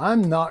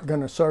 I'm not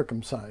going to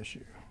circumcise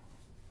you.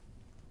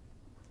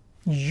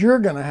 You're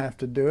going to have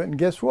to do it. And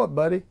guess what,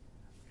 buddy?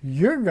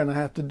 You're going to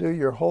have to do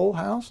your whole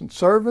house and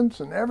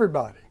servants and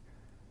everybody.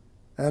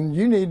 And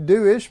you need to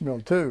do Ishmael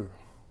too.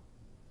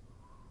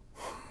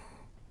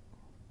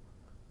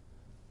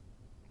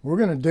 We're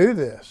going to do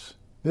this.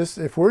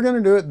 If we're going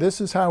to do it,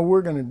 this is how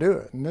we're going to do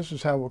it. And this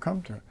is how we'll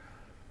come to it.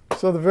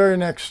 So the very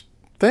next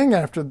thing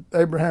after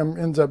Abraham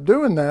ends up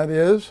doing that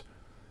is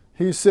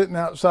he's sitting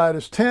outside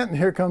his tent, and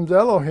here comes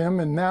Elohim,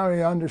 and now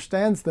he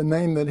understands the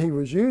name that he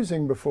was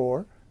using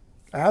before,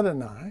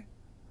 Adonai,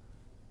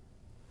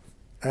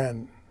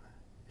 and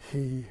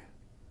he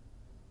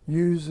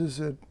uses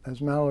it,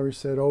 as Mallory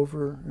said,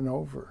 over and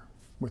over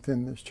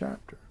within this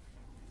chapter.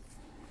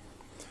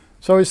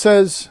 So he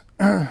says,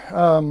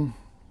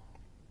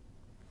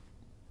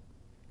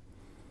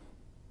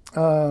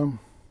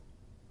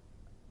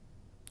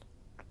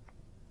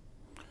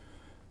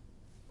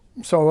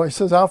 so he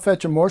says, I'll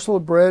fetch a morsel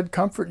of bread,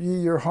 comfort ye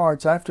your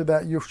hearts. After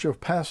that you shall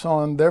pass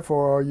on,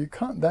 therefore are you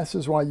come. This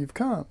is why you've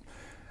come.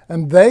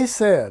 And they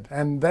said,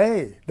 and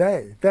they,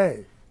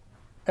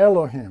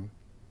 Elohim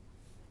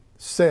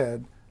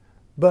said,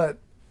 but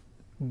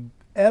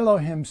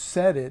Elohim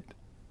said it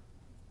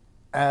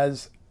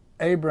as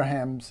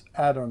Abraham's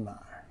Adonai.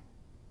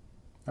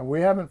 And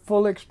we haven't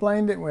fully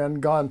explained it. We haven't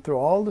gone through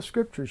all the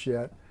scriptures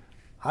yet.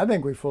 I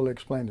think we fully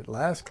explained it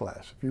last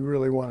class. If you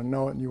really want to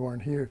know it and you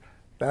weren't here,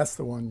 that's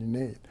the one you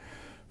need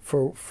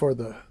for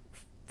the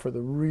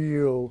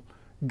real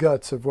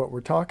guts of what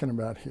we're talking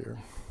about here.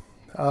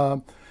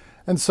 And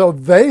so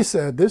they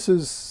said, this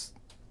is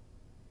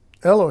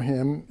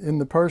Elohim in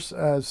the person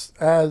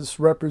as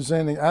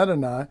representing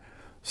Adonai,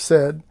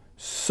 said,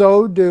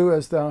 so do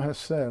as thou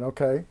hast said.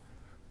 Okay,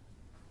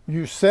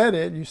 you said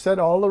it. You said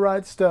all the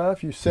right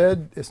stuff. You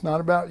said it's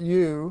not about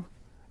you.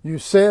 You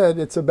said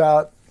it's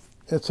about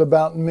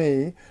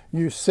me.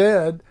 You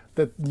said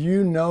that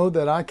you know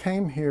that I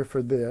came here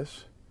for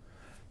this.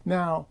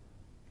 Now,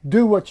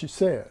 do what you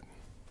said.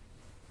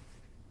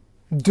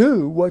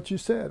 Do what you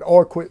said,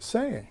 or quit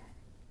saying.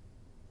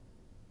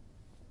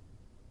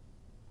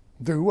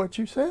 Do what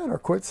you said, or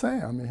quit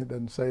saying. I mean, it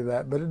doesn't say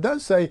that, but it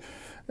does say,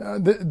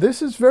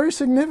 this is very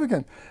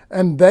significant.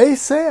 And they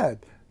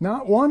said,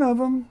 not one of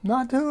them,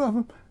 not two of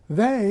them,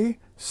 they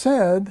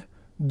said,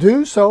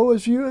 do so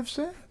as you have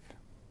said.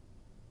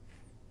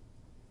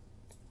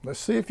 Let's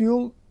see if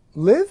you'll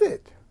live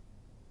it.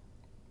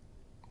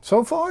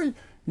 So far,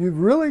 you've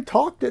really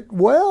talked it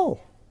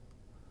well.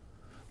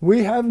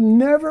 We have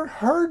never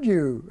heard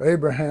you,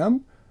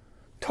 Abraham,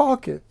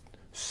 talk it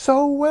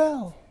so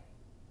well.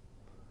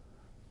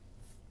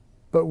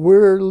 But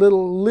we're a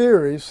little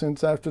leery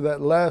since after that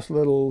last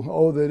little,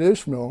 oh, that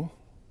Ishmael.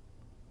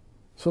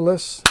 So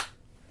let's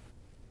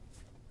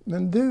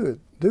then do it.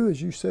 Do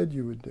as you said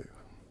you would do.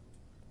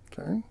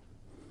 Okay?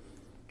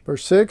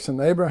 Verse 6,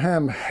 and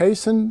Abraham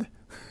hastened.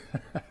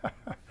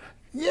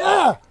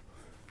 Yeah!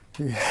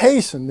 He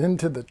hastened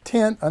into the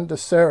tent unto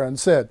Sarah and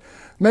said,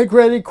 make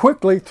ready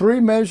quickly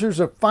 3 measures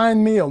of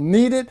fine meal,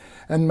 knead it,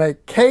 and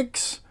make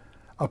cakes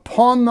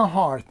upon the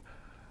hearth.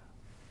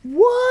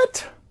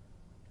 What?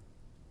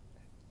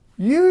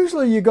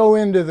 Usually you go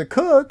into the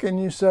cook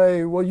and you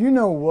say, well, you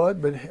know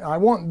what, but I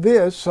want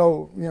this,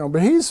 so, you know,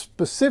 but he's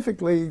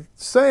specifically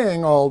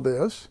saying all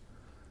this.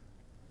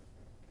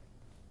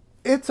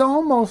 It's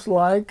almost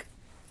like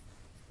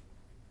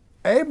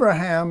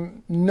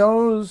Abraham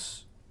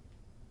knows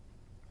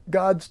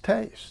God's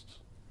tastes.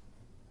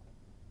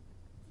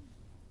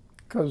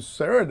 Because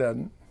Sarah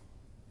doesn't.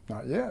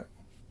 Not yet.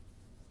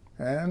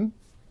 But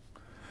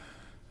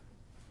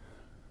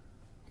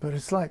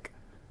it's like,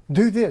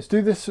 do this,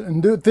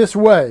 and do it this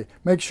way.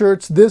 Make sure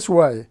it's this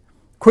way,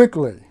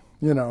 quickly,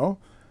 you know.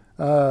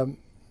 And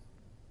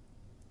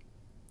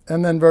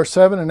then verse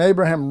 7, and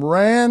Abraham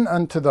ran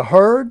unto the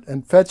herd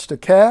and fetched a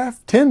calf,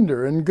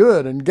 tender and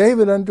good, and gave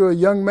it unto a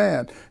young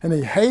man. And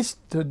he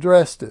hasted to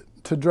dress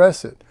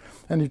it.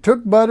 And he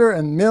took butter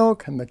and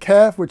milk and the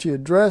calf which he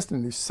had dressed,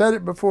 and he set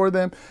it before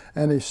them.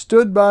 And he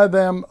stood by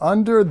them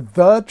under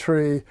the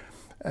tree,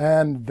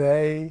 and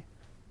they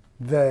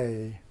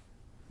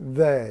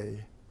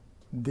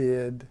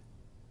did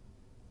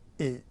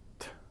eat.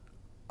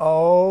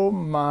 Oh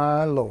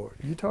my Lord.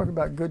 You talk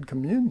about good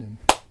communion.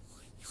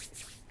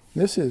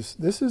 This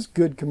is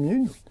good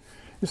communion.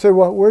 You say,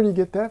 well, where do you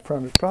get that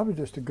from? It's probably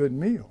just a good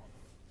meal.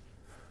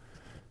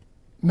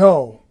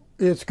 No,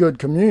 it's good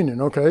communion.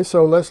 Okay,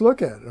 so let's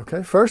look at it.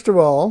 Okay, first of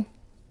all,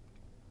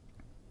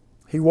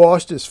 he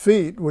washed his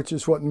feet, which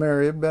is what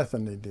Mary of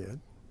Bethany did.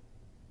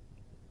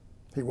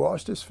 He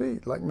washed his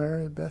feet like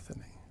Mary of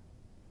Bethany.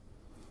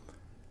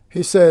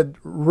 He said,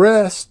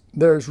 rest,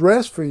 there's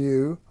rest for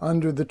you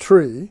under the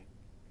tree.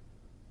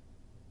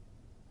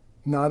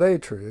 Not a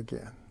tree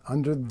again,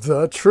 under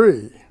the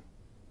tree.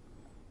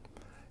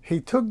 He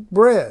took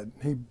bread,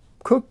 he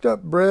cooked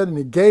up bread and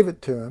he gave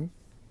it to him.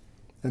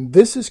 And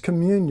this is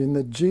communion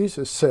that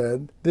Jesus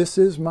said, this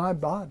is my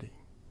body.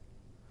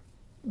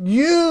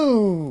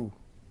 You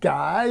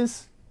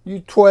guys, you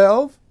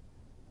 12,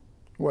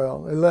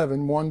 well,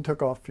 11, one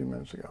took off a few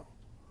minutes ago.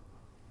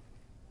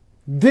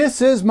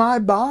 This is my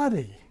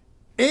body.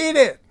 Eat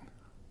it.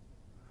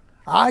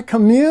 I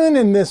commune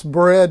in this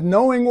bread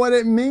knowing what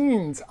it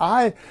means.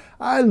 I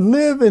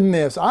live in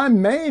this. I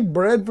made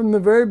bread from the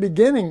very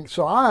beginning,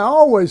 so I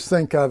always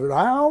think of it.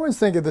 I always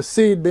think of the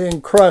seed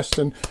being crushed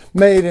and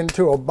made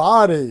into a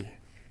body.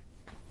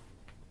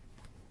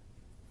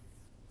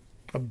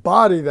 A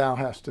body thou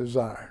hast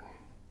desired.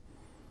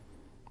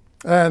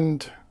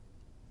 And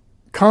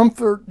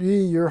comfort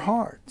ye your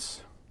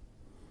hearts.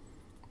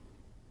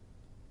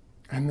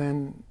 And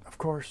then, of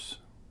course,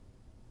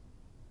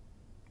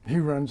 he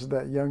runs to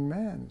that young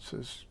man and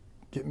says,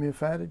 get me a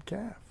fatted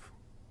calf.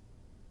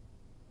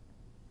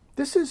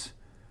 This is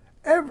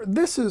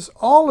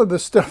all of the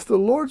stuff the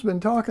Lord's been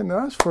talking to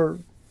us for,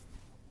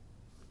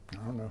 I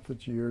don't know if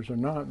it's years or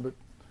not, but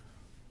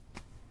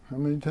how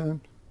many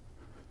times?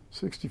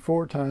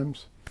 64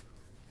 times.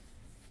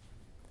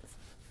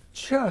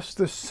 Just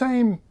the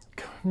same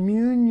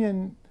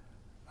communion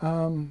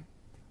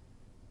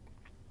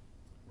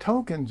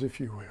tokens, if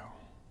you will.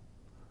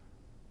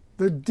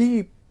 The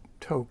deep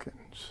tokens.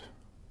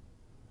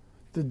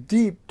 The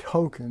deep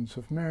tokens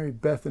of Mary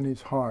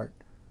Bethany's heart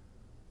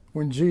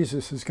when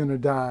Jesus is going to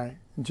die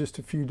in just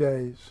a few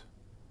days.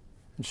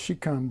 And she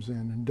comes in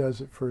and does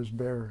it for his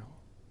burial.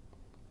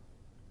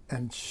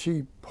 and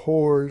she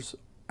pours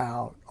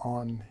out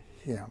on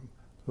him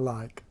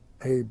like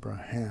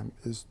Abraham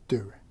is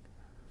doing.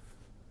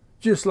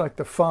 Just like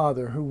the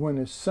father who, when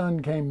his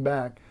son came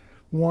back,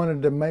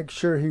 wanted to make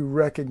sure he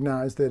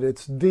recognized that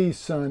it's the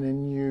son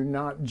in you,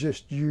 not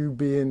just you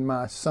being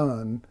my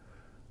son,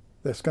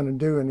 that's going to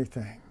do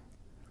anything.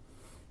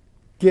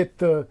 Get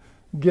the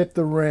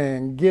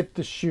ring, get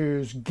the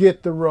shoes,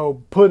 get the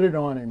robe, put it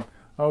on him.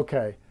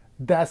 Okay,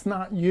 that's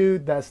not you.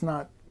 That's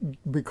not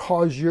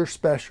because you're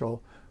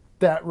special.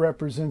 That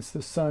represents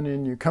the son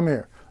in you. Come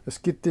here. Let's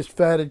get this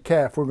fatted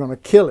calf. We're going to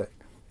kill it.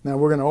 Now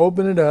we're going to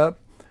open it up,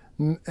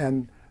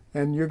 and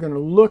you're going to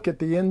look at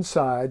the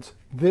insides.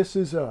 This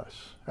is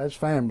us as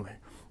family.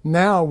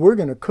 Now we're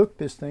going to cook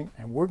this thing,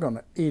 and we're going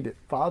to eat it,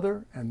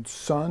 father and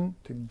son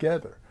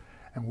together.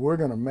 And we're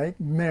going to make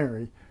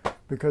merry,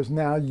 because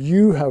now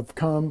you have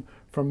come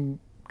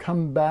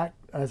back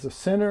as a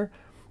sinner,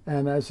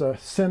 and as a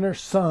sinner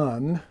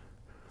son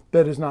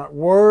that is not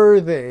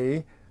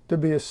worthy to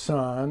be a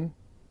son.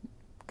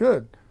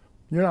 Good.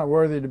 You're not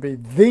worthy to be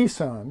the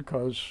son,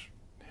 because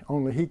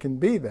only he can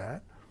be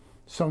that.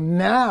 So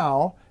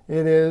now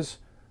it is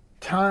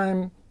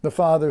time, the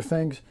Father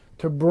thinks,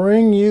 to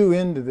bring you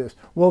into this.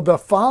 Well, the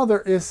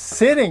Father is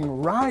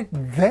sitting right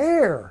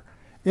there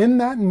in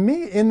that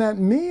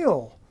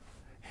meal.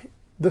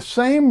 The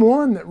same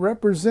one that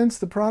represents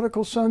the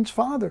prodigal son's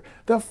father.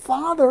 The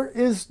Father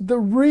is the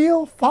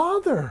real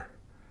Father,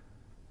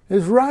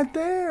 is right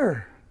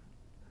there.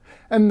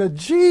 And the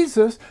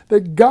Jesus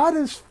that got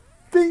his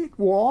feet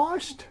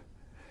washed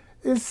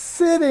is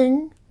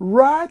sitting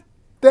right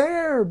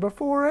there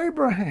before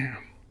Abraham.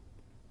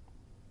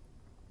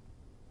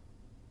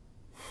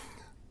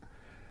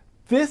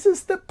 This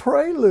is the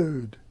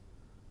prelude.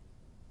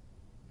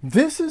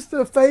 This is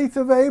the faith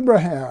of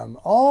Abraham.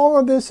 All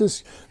of this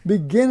is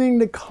beginning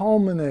to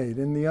culminate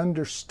in the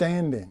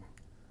understanding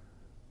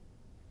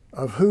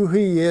of who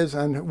he is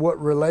and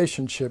what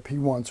relationship he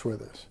wants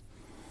with us.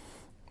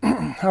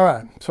 All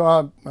right,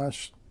 so I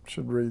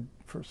should read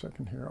for a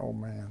second here. Oh,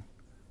 man.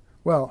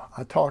 Well,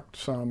 I talked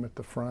some at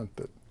the front.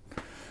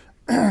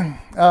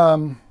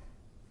 That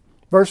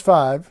verse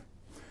 5,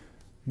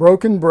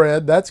 broken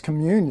bread, that's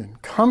communion.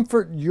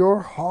 Comfort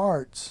your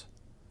hearts.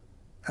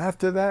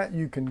 After that,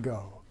 you can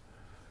go.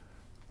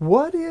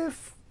 What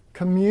if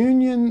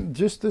communion,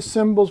 just the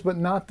symbols but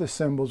not the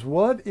symbols?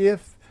 What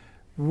if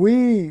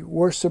we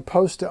were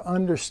supposed to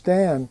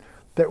understand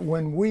that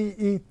when we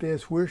eat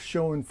this, we're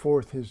showing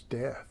forth his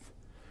death?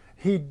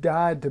 He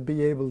died to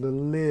be able to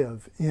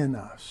live in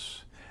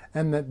us.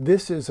 And that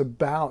this is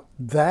about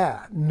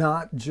that,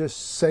 not just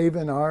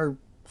saving our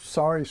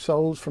sorry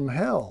souls from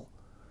hell.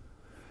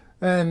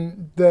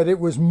 And that it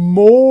was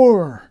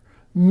more,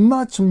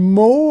 much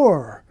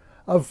more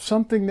of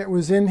something that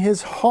was in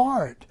his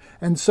heart.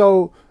 And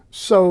so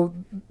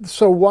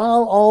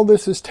while all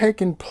this is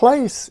taking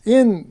place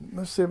in,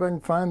 let's see if I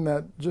can find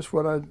that, just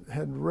what I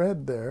had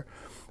read there,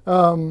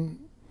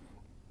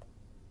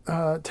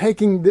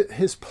 taking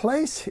his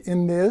place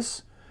in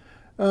this,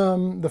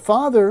 the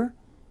Father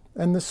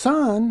and the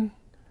Son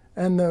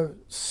and the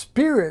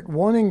Spirit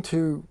wanting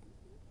to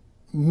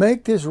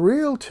make this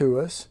real to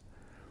us,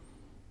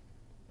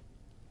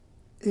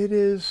 it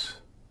is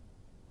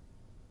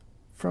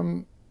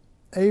from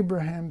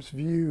Abraham's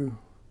view,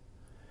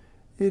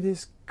 it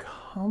is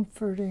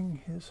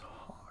comforting his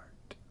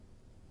heart,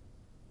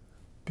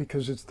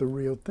 because it's the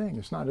real thing.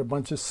 It's not a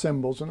bunch of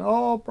symbols and,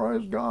 oh,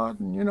 praise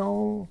God, and, you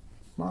know,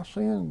 my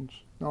sins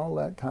and all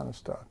that kind of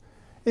stuff.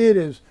 It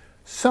is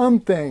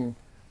something,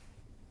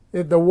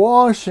 the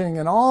washing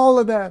and all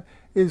of that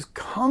is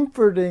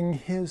comforting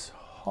his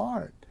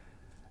heart.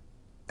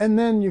 And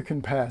then you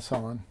can pass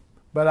on.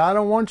 But I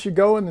don't want you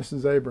going, this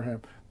is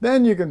Abraham.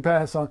 Then you can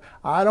pass on.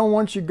 I don't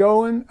want you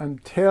going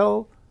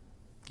until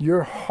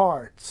your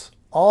hearts,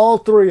 all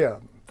three of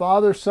them,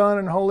 Father, Son,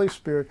 and Holy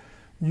Spirit,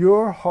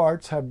 your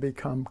hearts have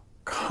become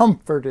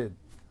comforted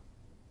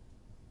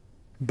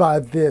by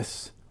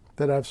this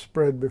that I've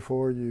spread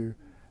before you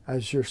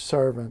as your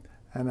servant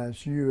and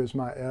as you as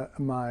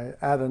my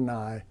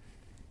Adonai,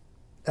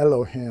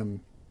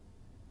 Elohim,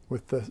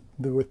 with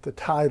the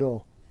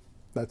title.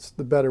 That's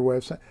the better way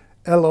of saying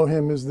it.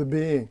 Elohim is the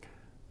being.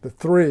 The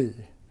three.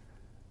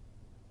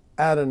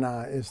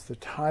 Adonai is the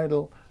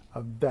title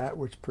of that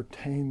which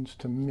pertains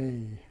to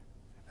me.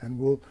 And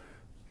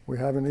we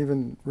haven't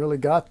even really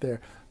got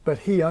there. But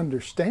he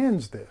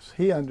understands this.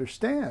 He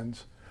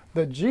understands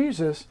that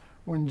Jesus,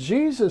 when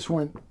Jesus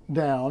went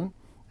down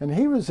and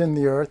he was in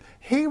the earth,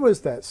 he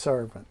was that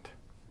servant.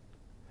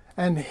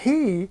 And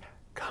he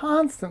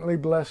constantly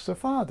blessed the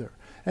Father.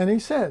 And he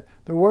said,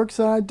 the works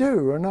that I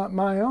do are not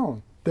my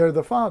own. They're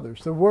the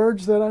Father's. The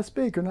words that I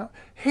speak are not.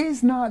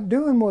 He's not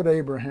doing what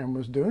Abraham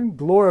was doing,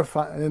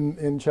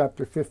 in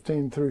chapter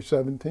 15 through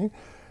 17,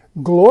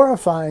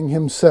 glorifying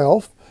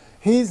himself.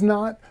 He's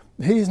not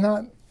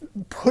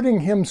putting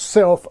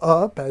himself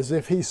up as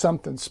if he's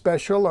something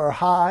special or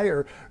high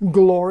or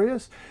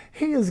glorious.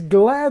 He is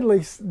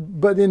gladly,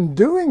 but in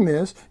doing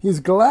this, he's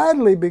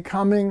gladly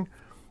becoming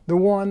the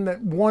one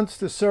that wants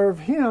to serve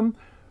him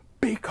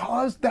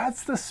Because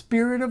that's the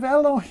spirit of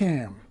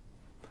Elohim.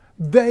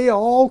 They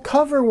all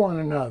cover one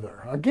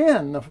another.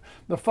 Again,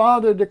 the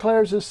Father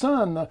declares His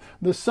Son.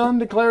 The Son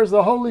declares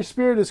the Holy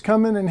Spirit is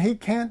coming, and He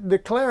can't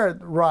declare it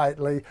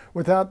rightly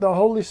without the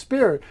Holy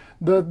Spirit.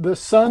 The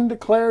Son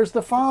declares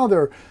the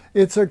Father.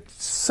 It's a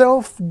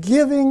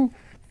self-giving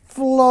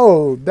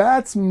flow.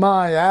 That's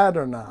my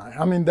Adonai.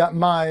 I mean, that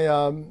my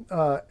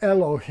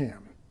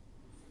Elohim.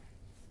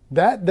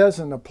 That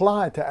doesn't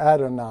apply to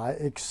Adonai,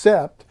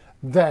 except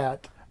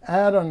that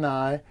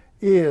Adonai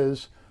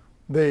is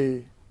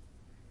the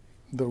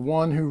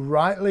one who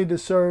rightly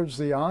deserves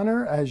the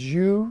honor as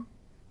you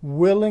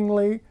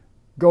willingly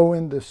go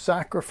into a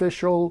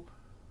sacrificial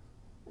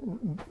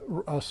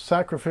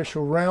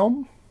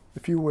realm,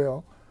 if you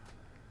will.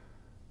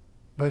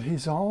 But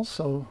He's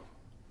also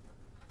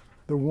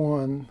the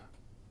one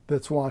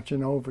that's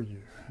watching over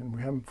you. And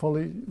we haven't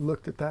fully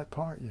looked at that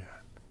part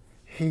yet.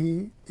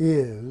 He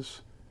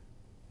is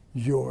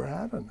your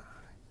Adonai.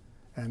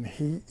 And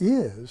He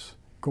is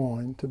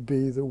going to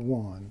be the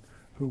one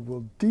who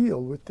will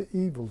deal with the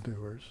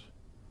evildoers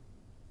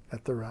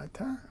at the right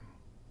time.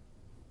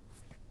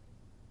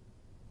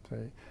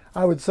 See,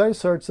 I would say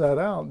search that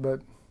out,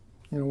 but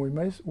we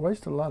may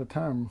waste a lot of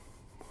time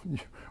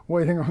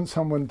waiting on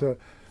someone to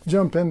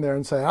jump in there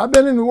and say, I've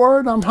been in the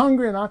Word, I'm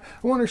hungry, and I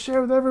want to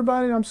share with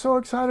everybody, and I'm so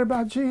excited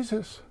about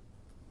Jesus.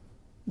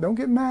 Don't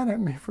get mad at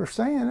me for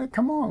saying it.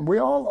 Come on, we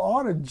all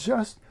ought to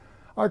just,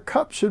 our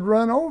cup should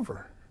run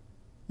over,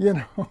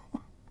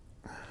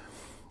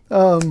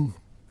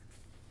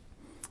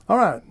 All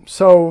right,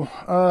 so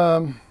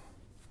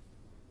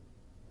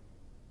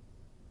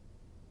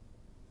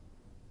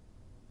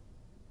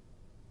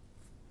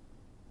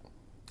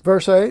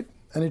verse 8,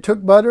 and he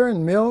took butter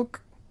and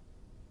milk,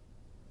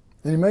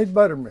 and he made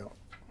buttermilk.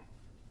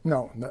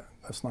 No,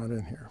 that's not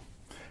in here.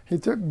 He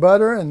took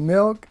butter and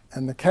milk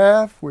and the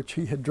calf which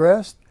he had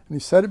dressed, and he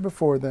set it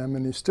before them,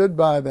 and he stood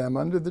by them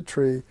under the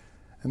tree,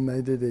 and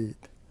they did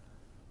eat.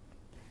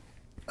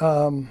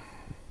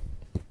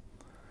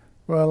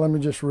 Well, let me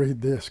just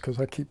read this because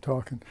I keep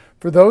talking.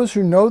 For those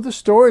who know the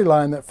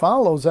storyline that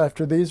follows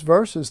after these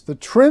verses, the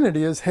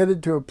Trinity is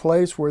headed to a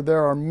place where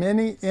there are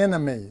many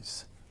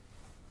enemies.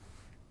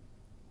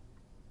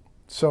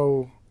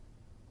 So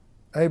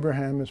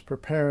Abraham is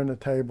preparing a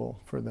table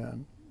for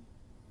them.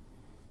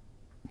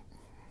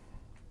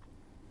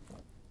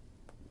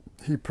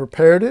 He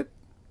prepared it.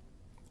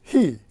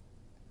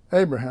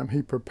 Abraham,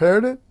 he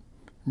prepared it,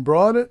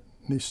 brought it,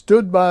 and he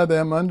stood by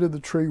them under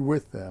the tree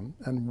with them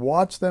and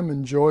watched them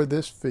enjoy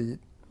this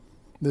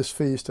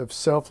feast of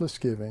selfless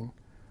giving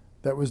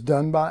that was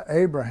done by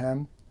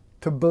Abraham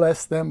to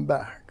bless them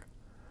back.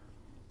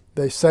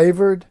 They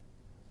savored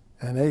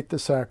and ate the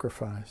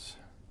sacrifice.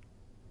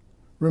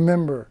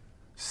 Remember,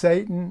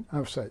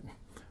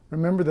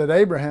 remember that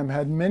Abraham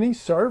had many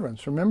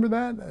servants. Remember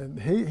that?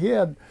 He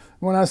had,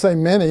 when I say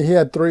many, he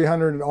had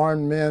 300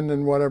 armed men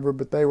and whatever,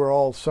 but they were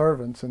all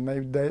servants, and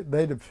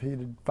they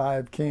defeated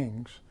 5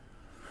 kings.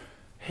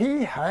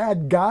 He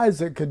had guys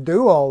that could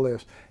do all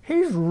this.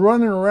 He's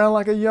running around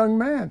like a young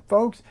man,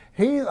 folks.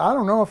 I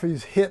don't know if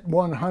he's hit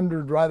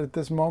 100 right at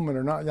this moment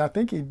or not. I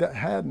think he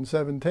had in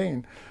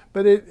 17.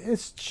 But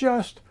it's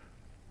just,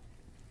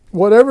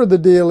 whatever the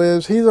deal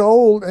is, he's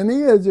old, and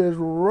he is just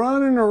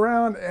running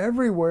around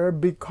everywhere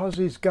because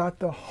he's got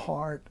the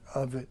heart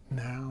of it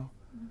now.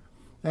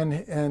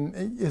 And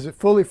is it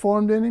fully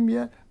formed in him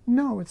yet?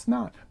 No, it's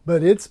not.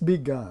 But it's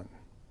begun.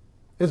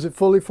 Is it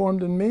fully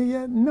formed in me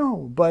yet?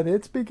 No, but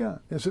it's begun.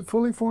 Is it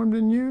fully formed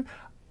in you?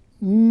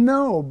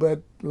 No,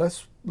 but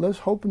let's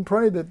hope and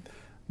pray that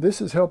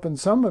this is helping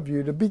some of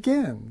you to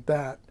begin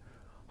that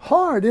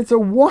heart. It's a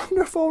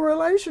wonderful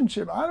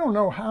relationship. I don't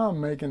know how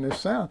I'm making this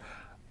sound,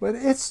 but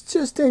it's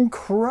just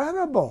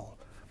incredible.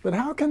 But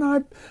how can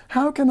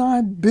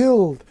I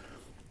build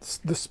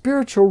the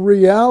spiritual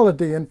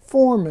reality and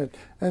form it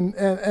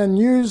and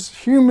use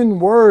human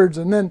words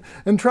and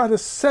try to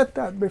set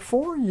that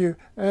before you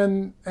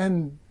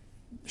and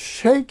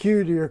shake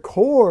you to your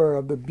core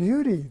of the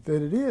beauty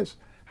that it is?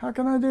 How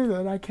can I do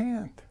that? I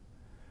can't.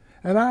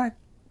 And I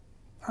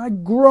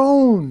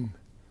groan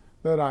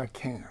that I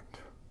can't.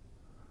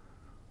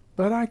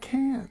 But I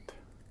can't.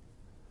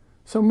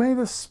 So may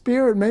the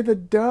Spirit, may the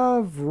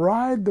dove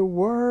ride the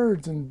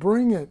words and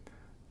bring it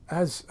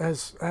as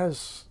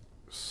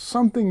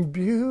something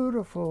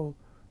beautiful,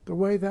 the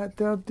way that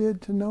dove did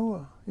to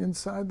Noah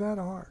inside that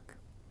ark.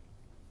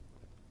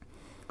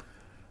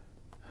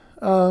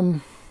 I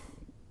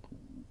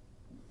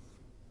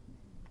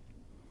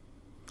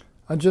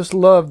just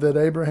love that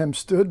Abraham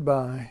stood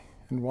by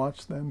and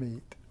watched them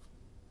eat.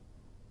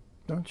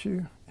 Don't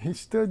you? He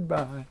stood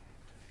by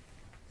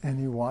and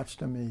he watched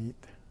them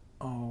eat.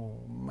 Oh,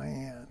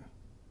 man.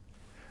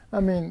 I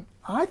mean,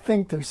 I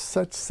think there's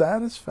such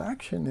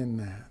satisfaction in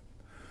that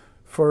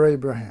for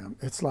Abraham.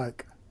 It's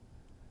like,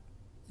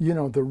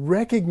 the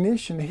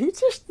recognition. He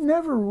just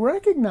never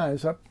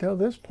recognized up till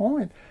this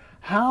point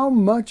how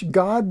much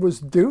God was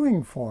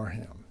doing for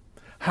him,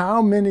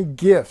 How many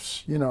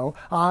gifts,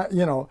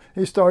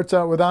 he starts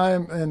out with, I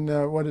am,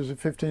 and what is it,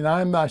 15, I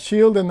am thy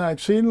shield and thy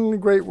exceedingly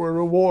great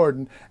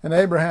reward. And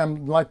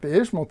Abraham, like the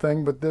Ishmael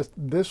thing, but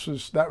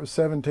that was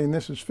 17,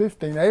 this is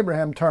 15.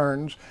 Abraham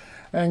turns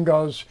and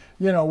goes,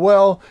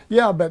 well,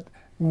 yeah, but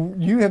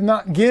you have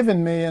not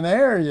given me an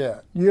heir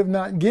yet. You have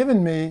not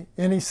given me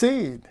any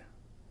seed.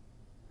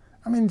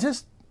 I mean,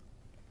 just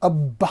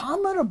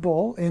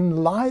abominable in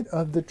light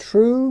of the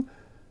true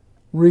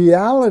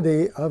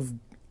reality of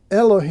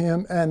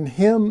Elohim and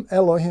him,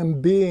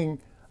 Elohim, being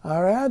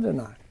our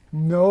Adonai.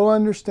 No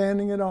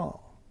understanding at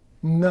all.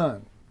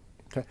 None.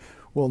 Okay.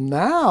 Well,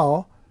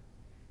 now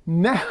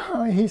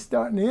he's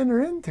starting to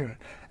enter into it.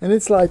 And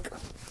it's like,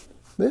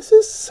 this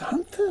is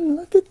something.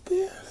 Look at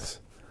this.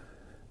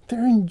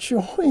 They're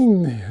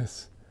enjoying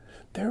this.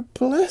 They're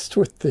blessed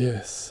with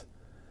this.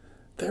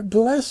 They're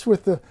blessed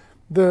with the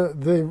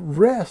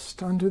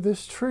rest under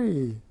this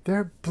tree.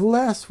 They're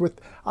blessed with,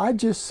 I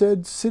just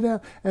said, sit down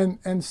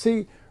and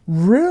see,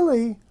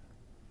 really,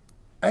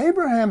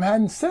 Abraham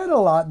hadn't said a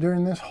lot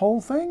during this whole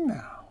thing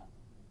now.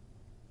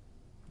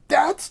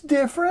 That's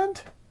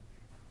different.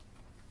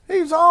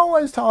 He's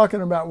always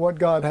talking about what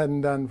God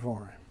hadn't done for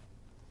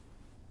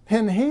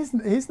him. And he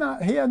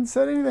hadn't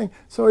said anything.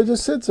 So he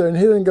just sits there and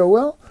he didn't go,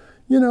 well,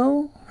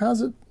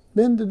 how's it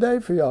been today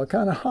for y'all?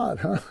 Kind of hot,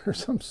 huh? Or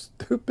some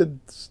stupid,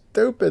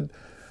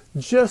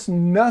 just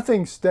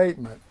nothing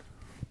statement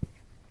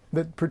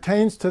that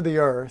pertains to the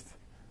earth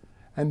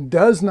and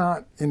does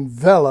not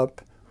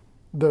envelop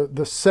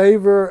the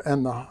savor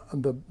and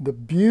the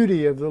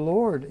beauty of the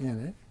Lord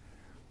in it.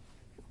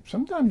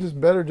 Sometimes it's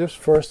better just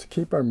for us to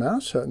keep our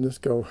mouth shut and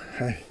just go,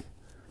 hey,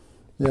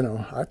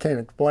 I can't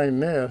explain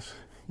this,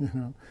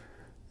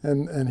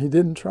 and he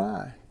didn't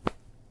try,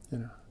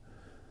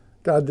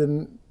 God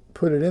didn't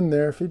put it in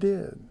there if he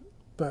did.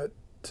 But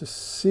to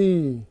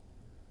see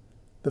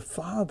the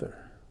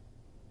Father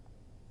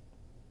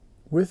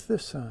with the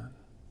Son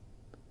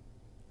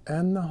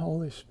and the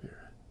Holy Spirit,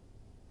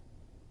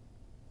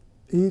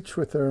 each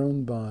with their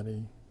own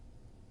body,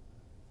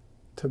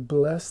 to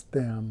bless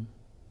them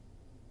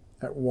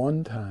at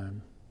one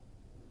time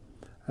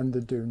and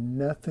to do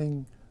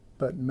nothing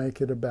but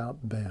make it about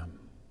them.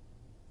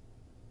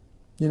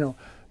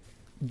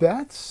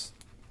 That's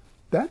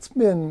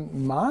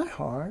been my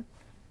heart,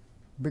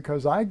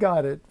 because I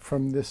got it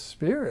from this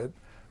Spirit.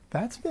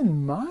 That's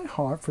been my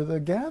heart for the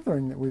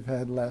gathering that we've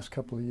had the last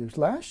couple of years.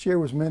 Last year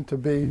was meant to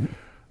be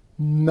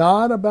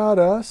not about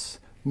us,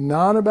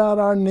 not about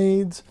our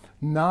needs,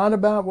 not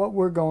about what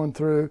we're going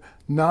through,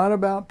 not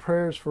about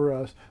prayers for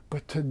us,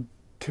 but to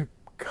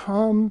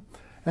come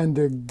and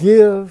to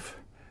give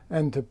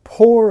and to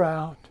pour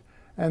out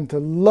and to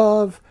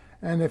love.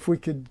 And if we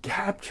could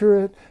capture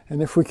it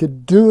and if we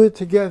could do it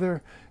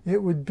together,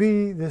 it would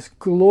be this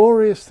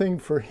glorious thing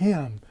for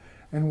him.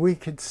 And we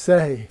could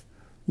say,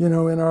 in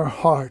our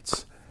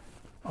hearts,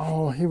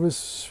 oh, he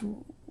was,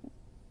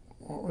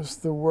 what was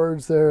the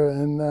words there?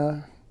 And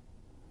I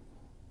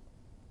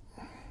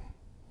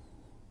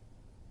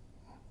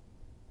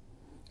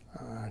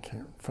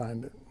can't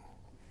find it.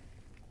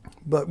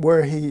 But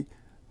where he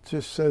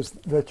just says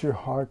that your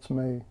hearts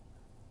may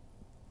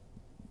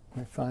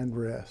find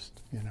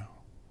rest,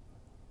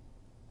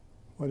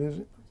 What is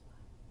it?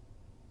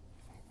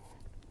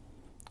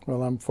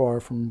 Well, I'm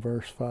far from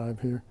verse 5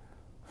 here.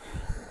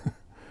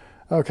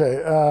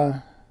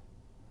 Okay.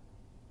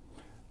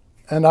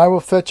 And I will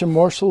fetch a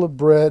morsel of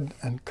bread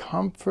and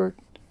comfort.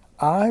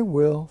 I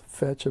will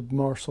fetch a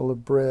morsel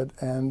of bread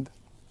and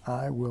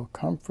I will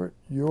comfort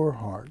your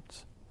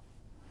hearts.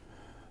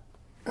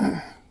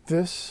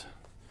 This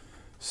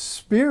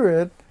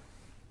Spirit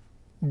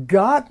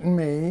got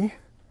me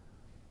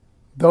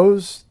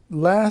those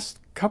last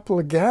couple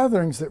of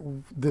gatherings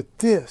that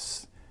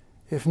this,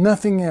 if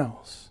nothing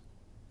else,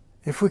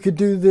 if we could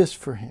do this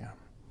for him,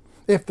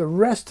 if the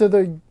rest of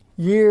the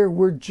year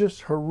we're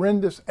just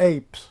horrendous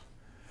apes,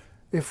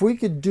 if we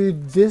could do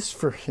this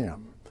for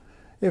him,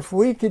 if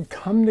we could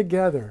come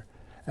together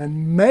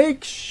and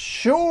make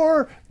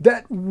sure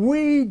that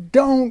we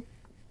don't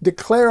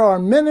declare our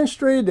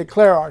ministry,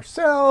 declare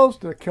ourselves,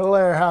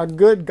 declare how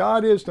good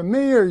God is to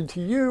me or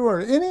to you or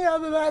any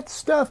other that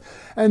stuff,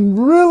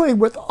 and really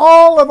with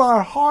all of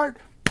our heart,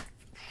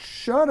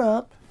 shut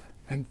up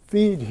and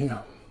feed him,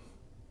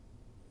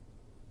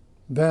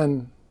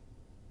 then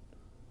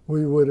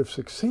we would have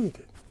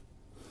succeeded.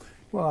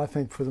 Well, I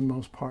think for the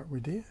most part we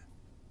did.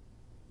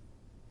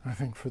 I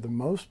think for the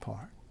most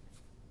part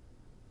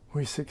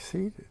we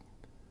succeeded.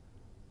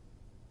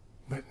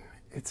 But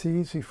it's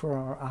easy for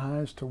our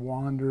eyes to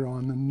wander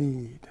on the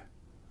need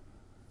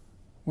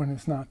when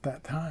it's not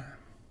that time.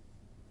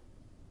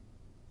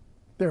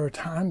 There are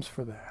times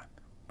for that,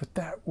 but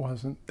that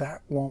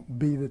won't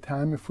be the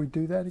time if we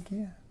do that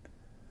again.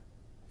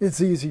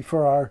 It's easy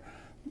for our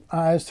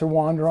eyes to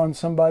wander on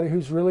somebody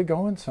who's really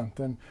going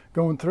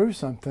through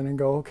something and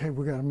go, okay,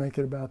 we got to make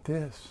it about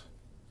this.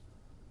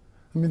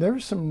 I mean, there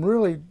was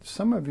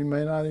some of you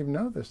may not even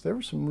know this, there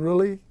were some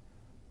really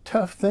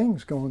tough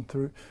things going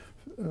through,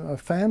 a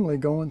family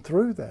going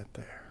through that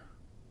there.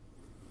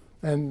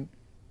 And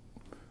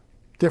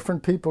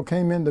different people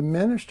came in to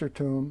minister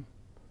to them,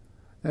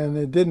 and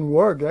it didn't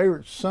work. They were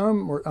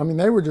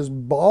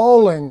just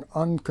bawling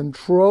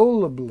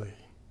uncontrollably.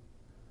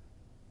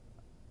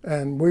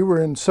 And we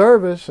were in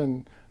service,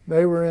 and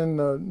they were in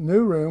the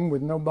new room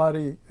with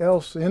nobody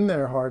else in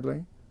there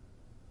hardly.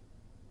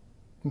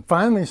 And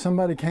finally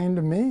somebody came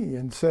to me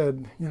and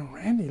said,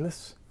 Randy,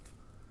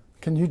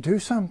 can you do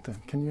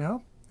something? Can you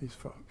help these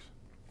folks?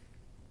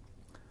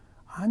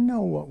 I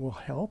know what will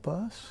help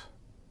us.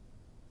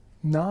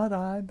 Not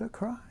I, but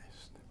Christ.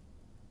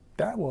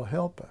 That will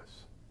help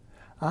us.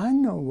 I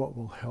know what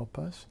will help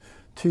us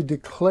to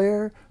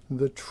declare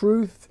the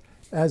truth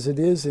as it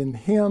is in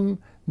Him,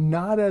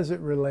 not as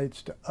it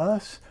relates to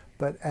us,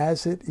 but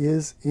as it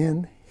is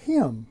in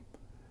Him.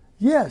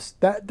 Yes,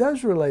 that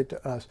does relate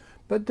to us,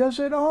 but does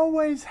it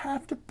always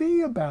have to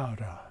be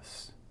about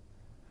us?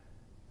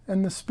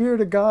 And the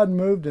Spirit of God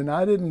moved, and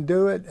I didn't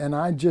do it, and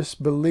I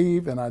just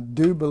believe, and I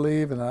do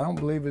believe, and I don't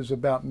believe it's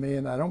about me,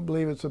 and I don't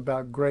believe it's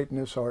about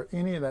greatness or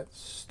any of that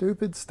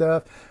stupid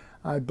stuff.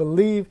 I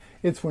believe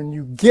it's when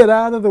you get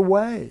out of the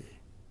way,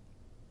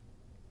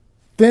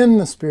 then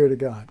the Spirit of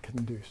God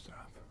can do stuff.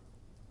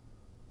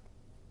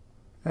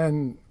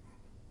 And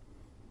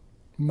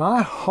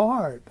my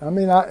heart, I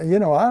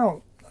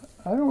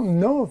don't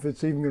know if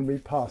it's even going to be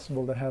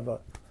possible to have a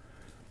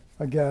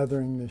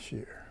gathering this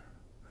year.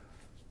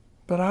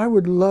 But I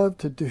would love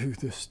to do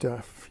this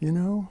stuff,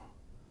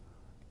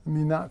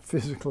 not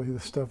physically the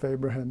stuff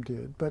Abraham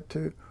did, but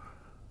to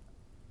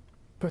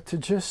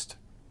just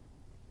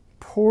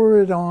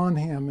pour it on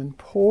Him and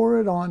pour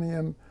it on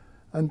Him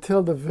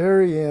until the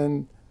very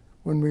end,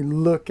 when we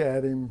look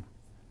at Him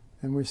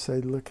and we say,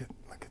 look at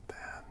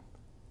that.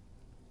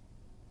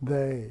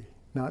 They,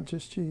 not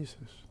just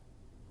Jesus,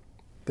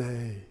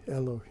 they,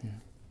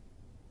 Elohim.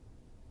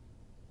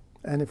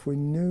 And if we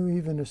knew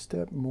even a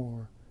step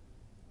more,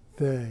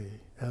 they,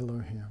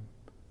 Elohim,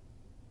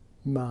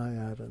 my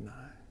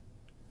Adonai.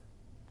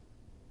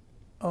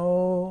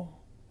 Oh,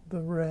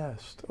 the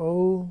rest.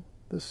 Oh,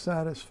 the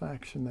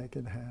satisfaction they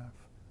could have.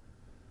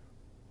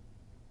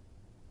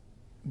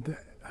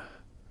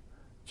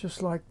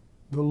 Just like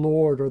the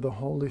Lord or the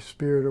Holy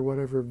Spirit or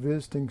whatever,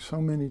 visiting so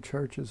many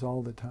churches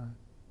all the time.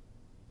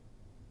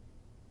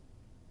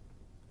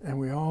 And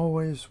we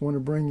always want to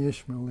bring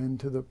Ishmael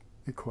into the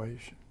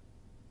equation.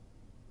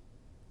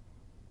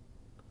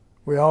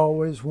 We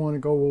always want to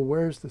go, well,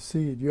 where's the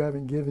seed? You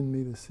haven't given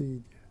me the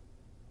seed yet.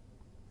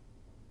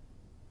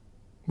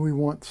 We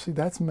want,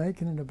 that's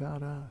making it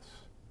about us.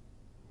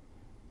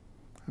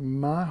 And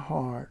my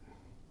heart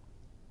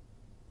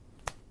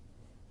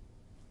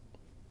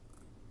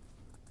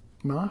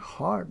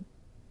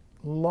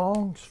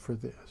longs for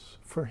this,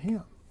 for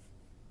Him.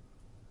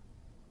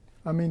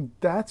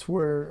 That's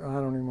where, I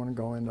don't even want to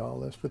go into all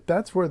this, but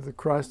that's where the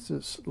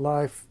Christ's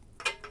Life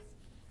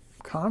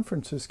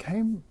conferences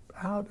came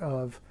out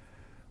of,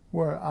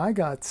 where I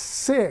got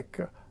sick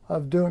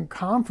of doing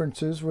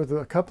conferences with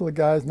a couple of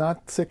guys,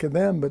 not sick of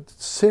them, but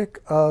sick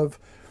of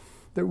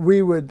that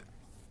we would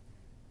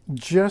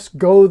just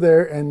go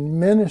there and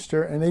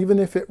minister, and even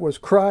if it was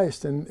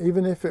Christ, and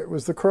even if it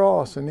was the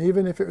cross, and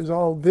even if it was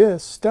all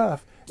this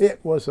stuff, it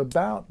was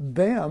about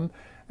them.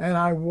 And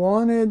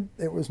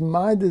it was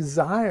my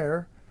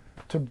desire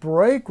to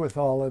break with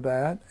all of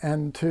that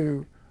and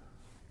to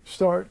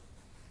start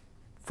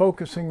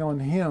focusing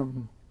on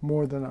Him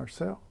more than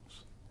ourselves.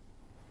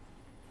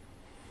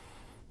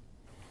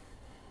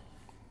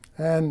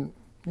 And,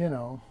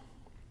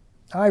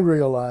 I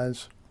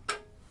realize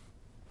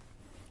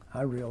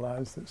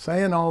that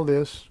saying all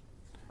this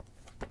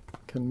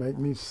can make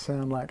me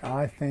sound like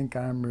I think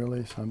I'm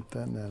really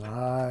something, and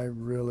I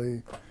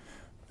really,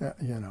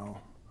 I'm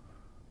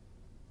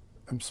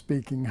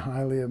speaking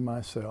highly of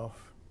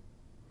myself.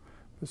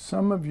 But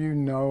some of you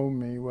know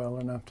me well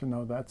enough to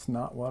know that's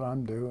not what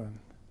I'm doing.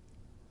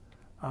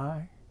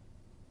 I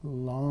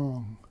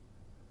long.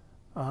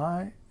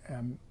 I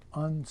am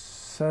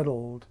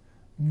unsettled,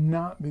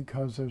 not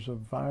because there's a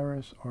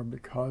virus or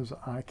because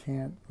I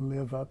can't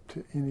live up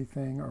to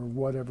anything or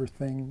whatever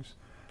things.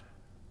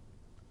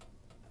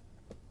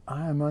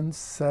 I am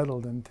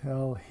unsettled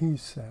until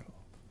He's settled.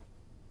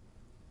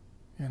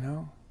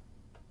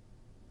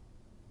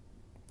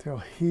 Till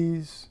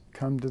He's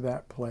come to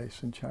that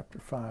place in chapter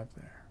 5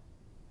 there.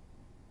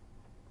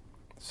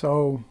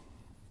 So,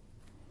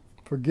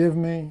 forgive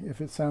me if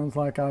it sounds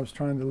like I was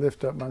trying to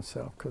lift up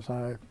myself, because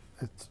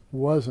it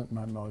wasn't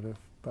my motive.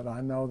 But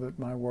I know that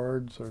my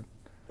words are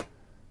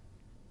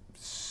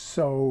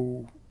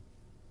so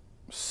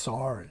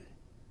sorry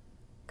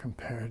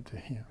compared to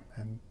Him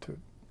and to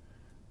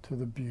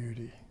the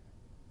beauty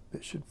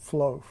that should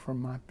flow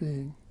from my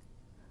being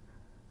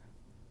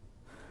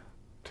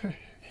to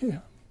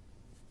Him.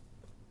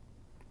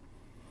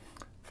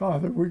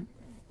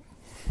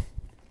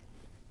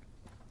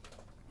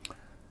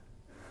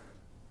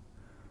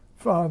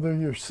 Father,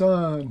 your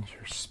Son,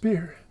 your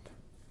Spirit,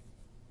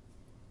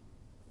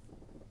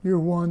 your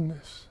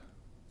oneness.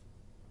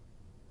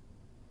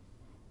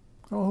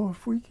 Oh,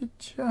 if we could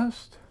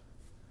just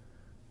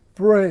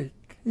break,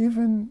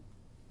 even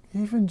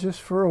even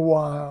just for a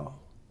while,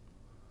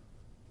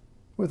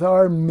 with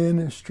our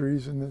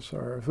ministries in this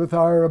earth, with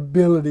our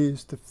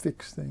abilities to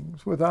fix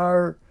things, with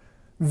our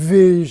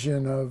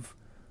vision of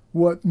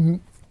what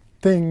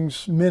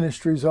things,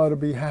 ministries ought to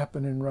be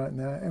happening right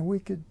now, and we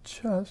could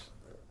just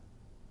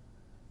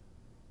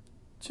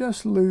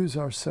lose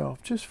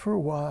ourselves just for a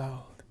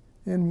while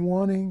in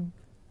wanting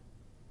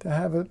to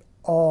have it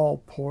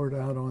all poured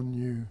out on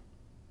you.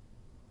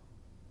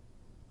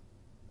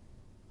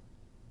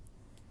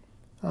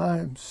 I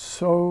am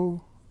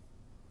so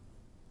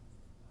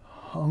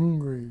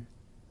hungry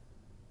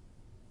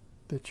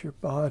that your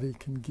body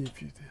can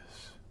give you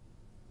this.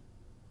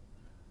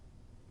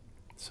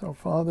 So,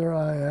 Father,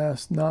 I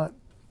ask not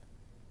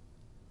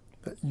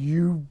that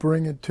you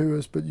bring it to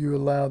us, but you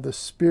allow the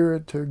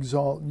Spirit to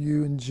exalt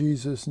you in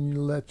Jesus, and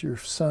you let your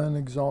Son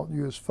exalt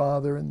you as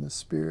Father in the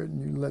Spirit,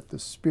 and you let the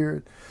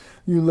Spirit,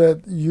 you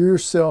let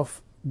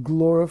yourself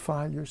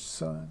glorify your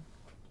Son.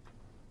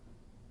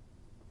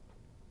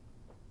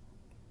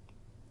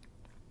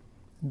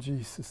 In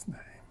Jesus' name.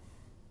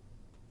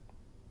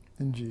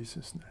 In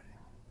Jesus' name.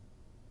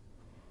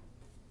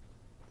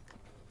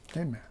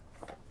 Amen.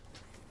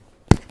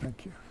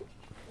 Thank you.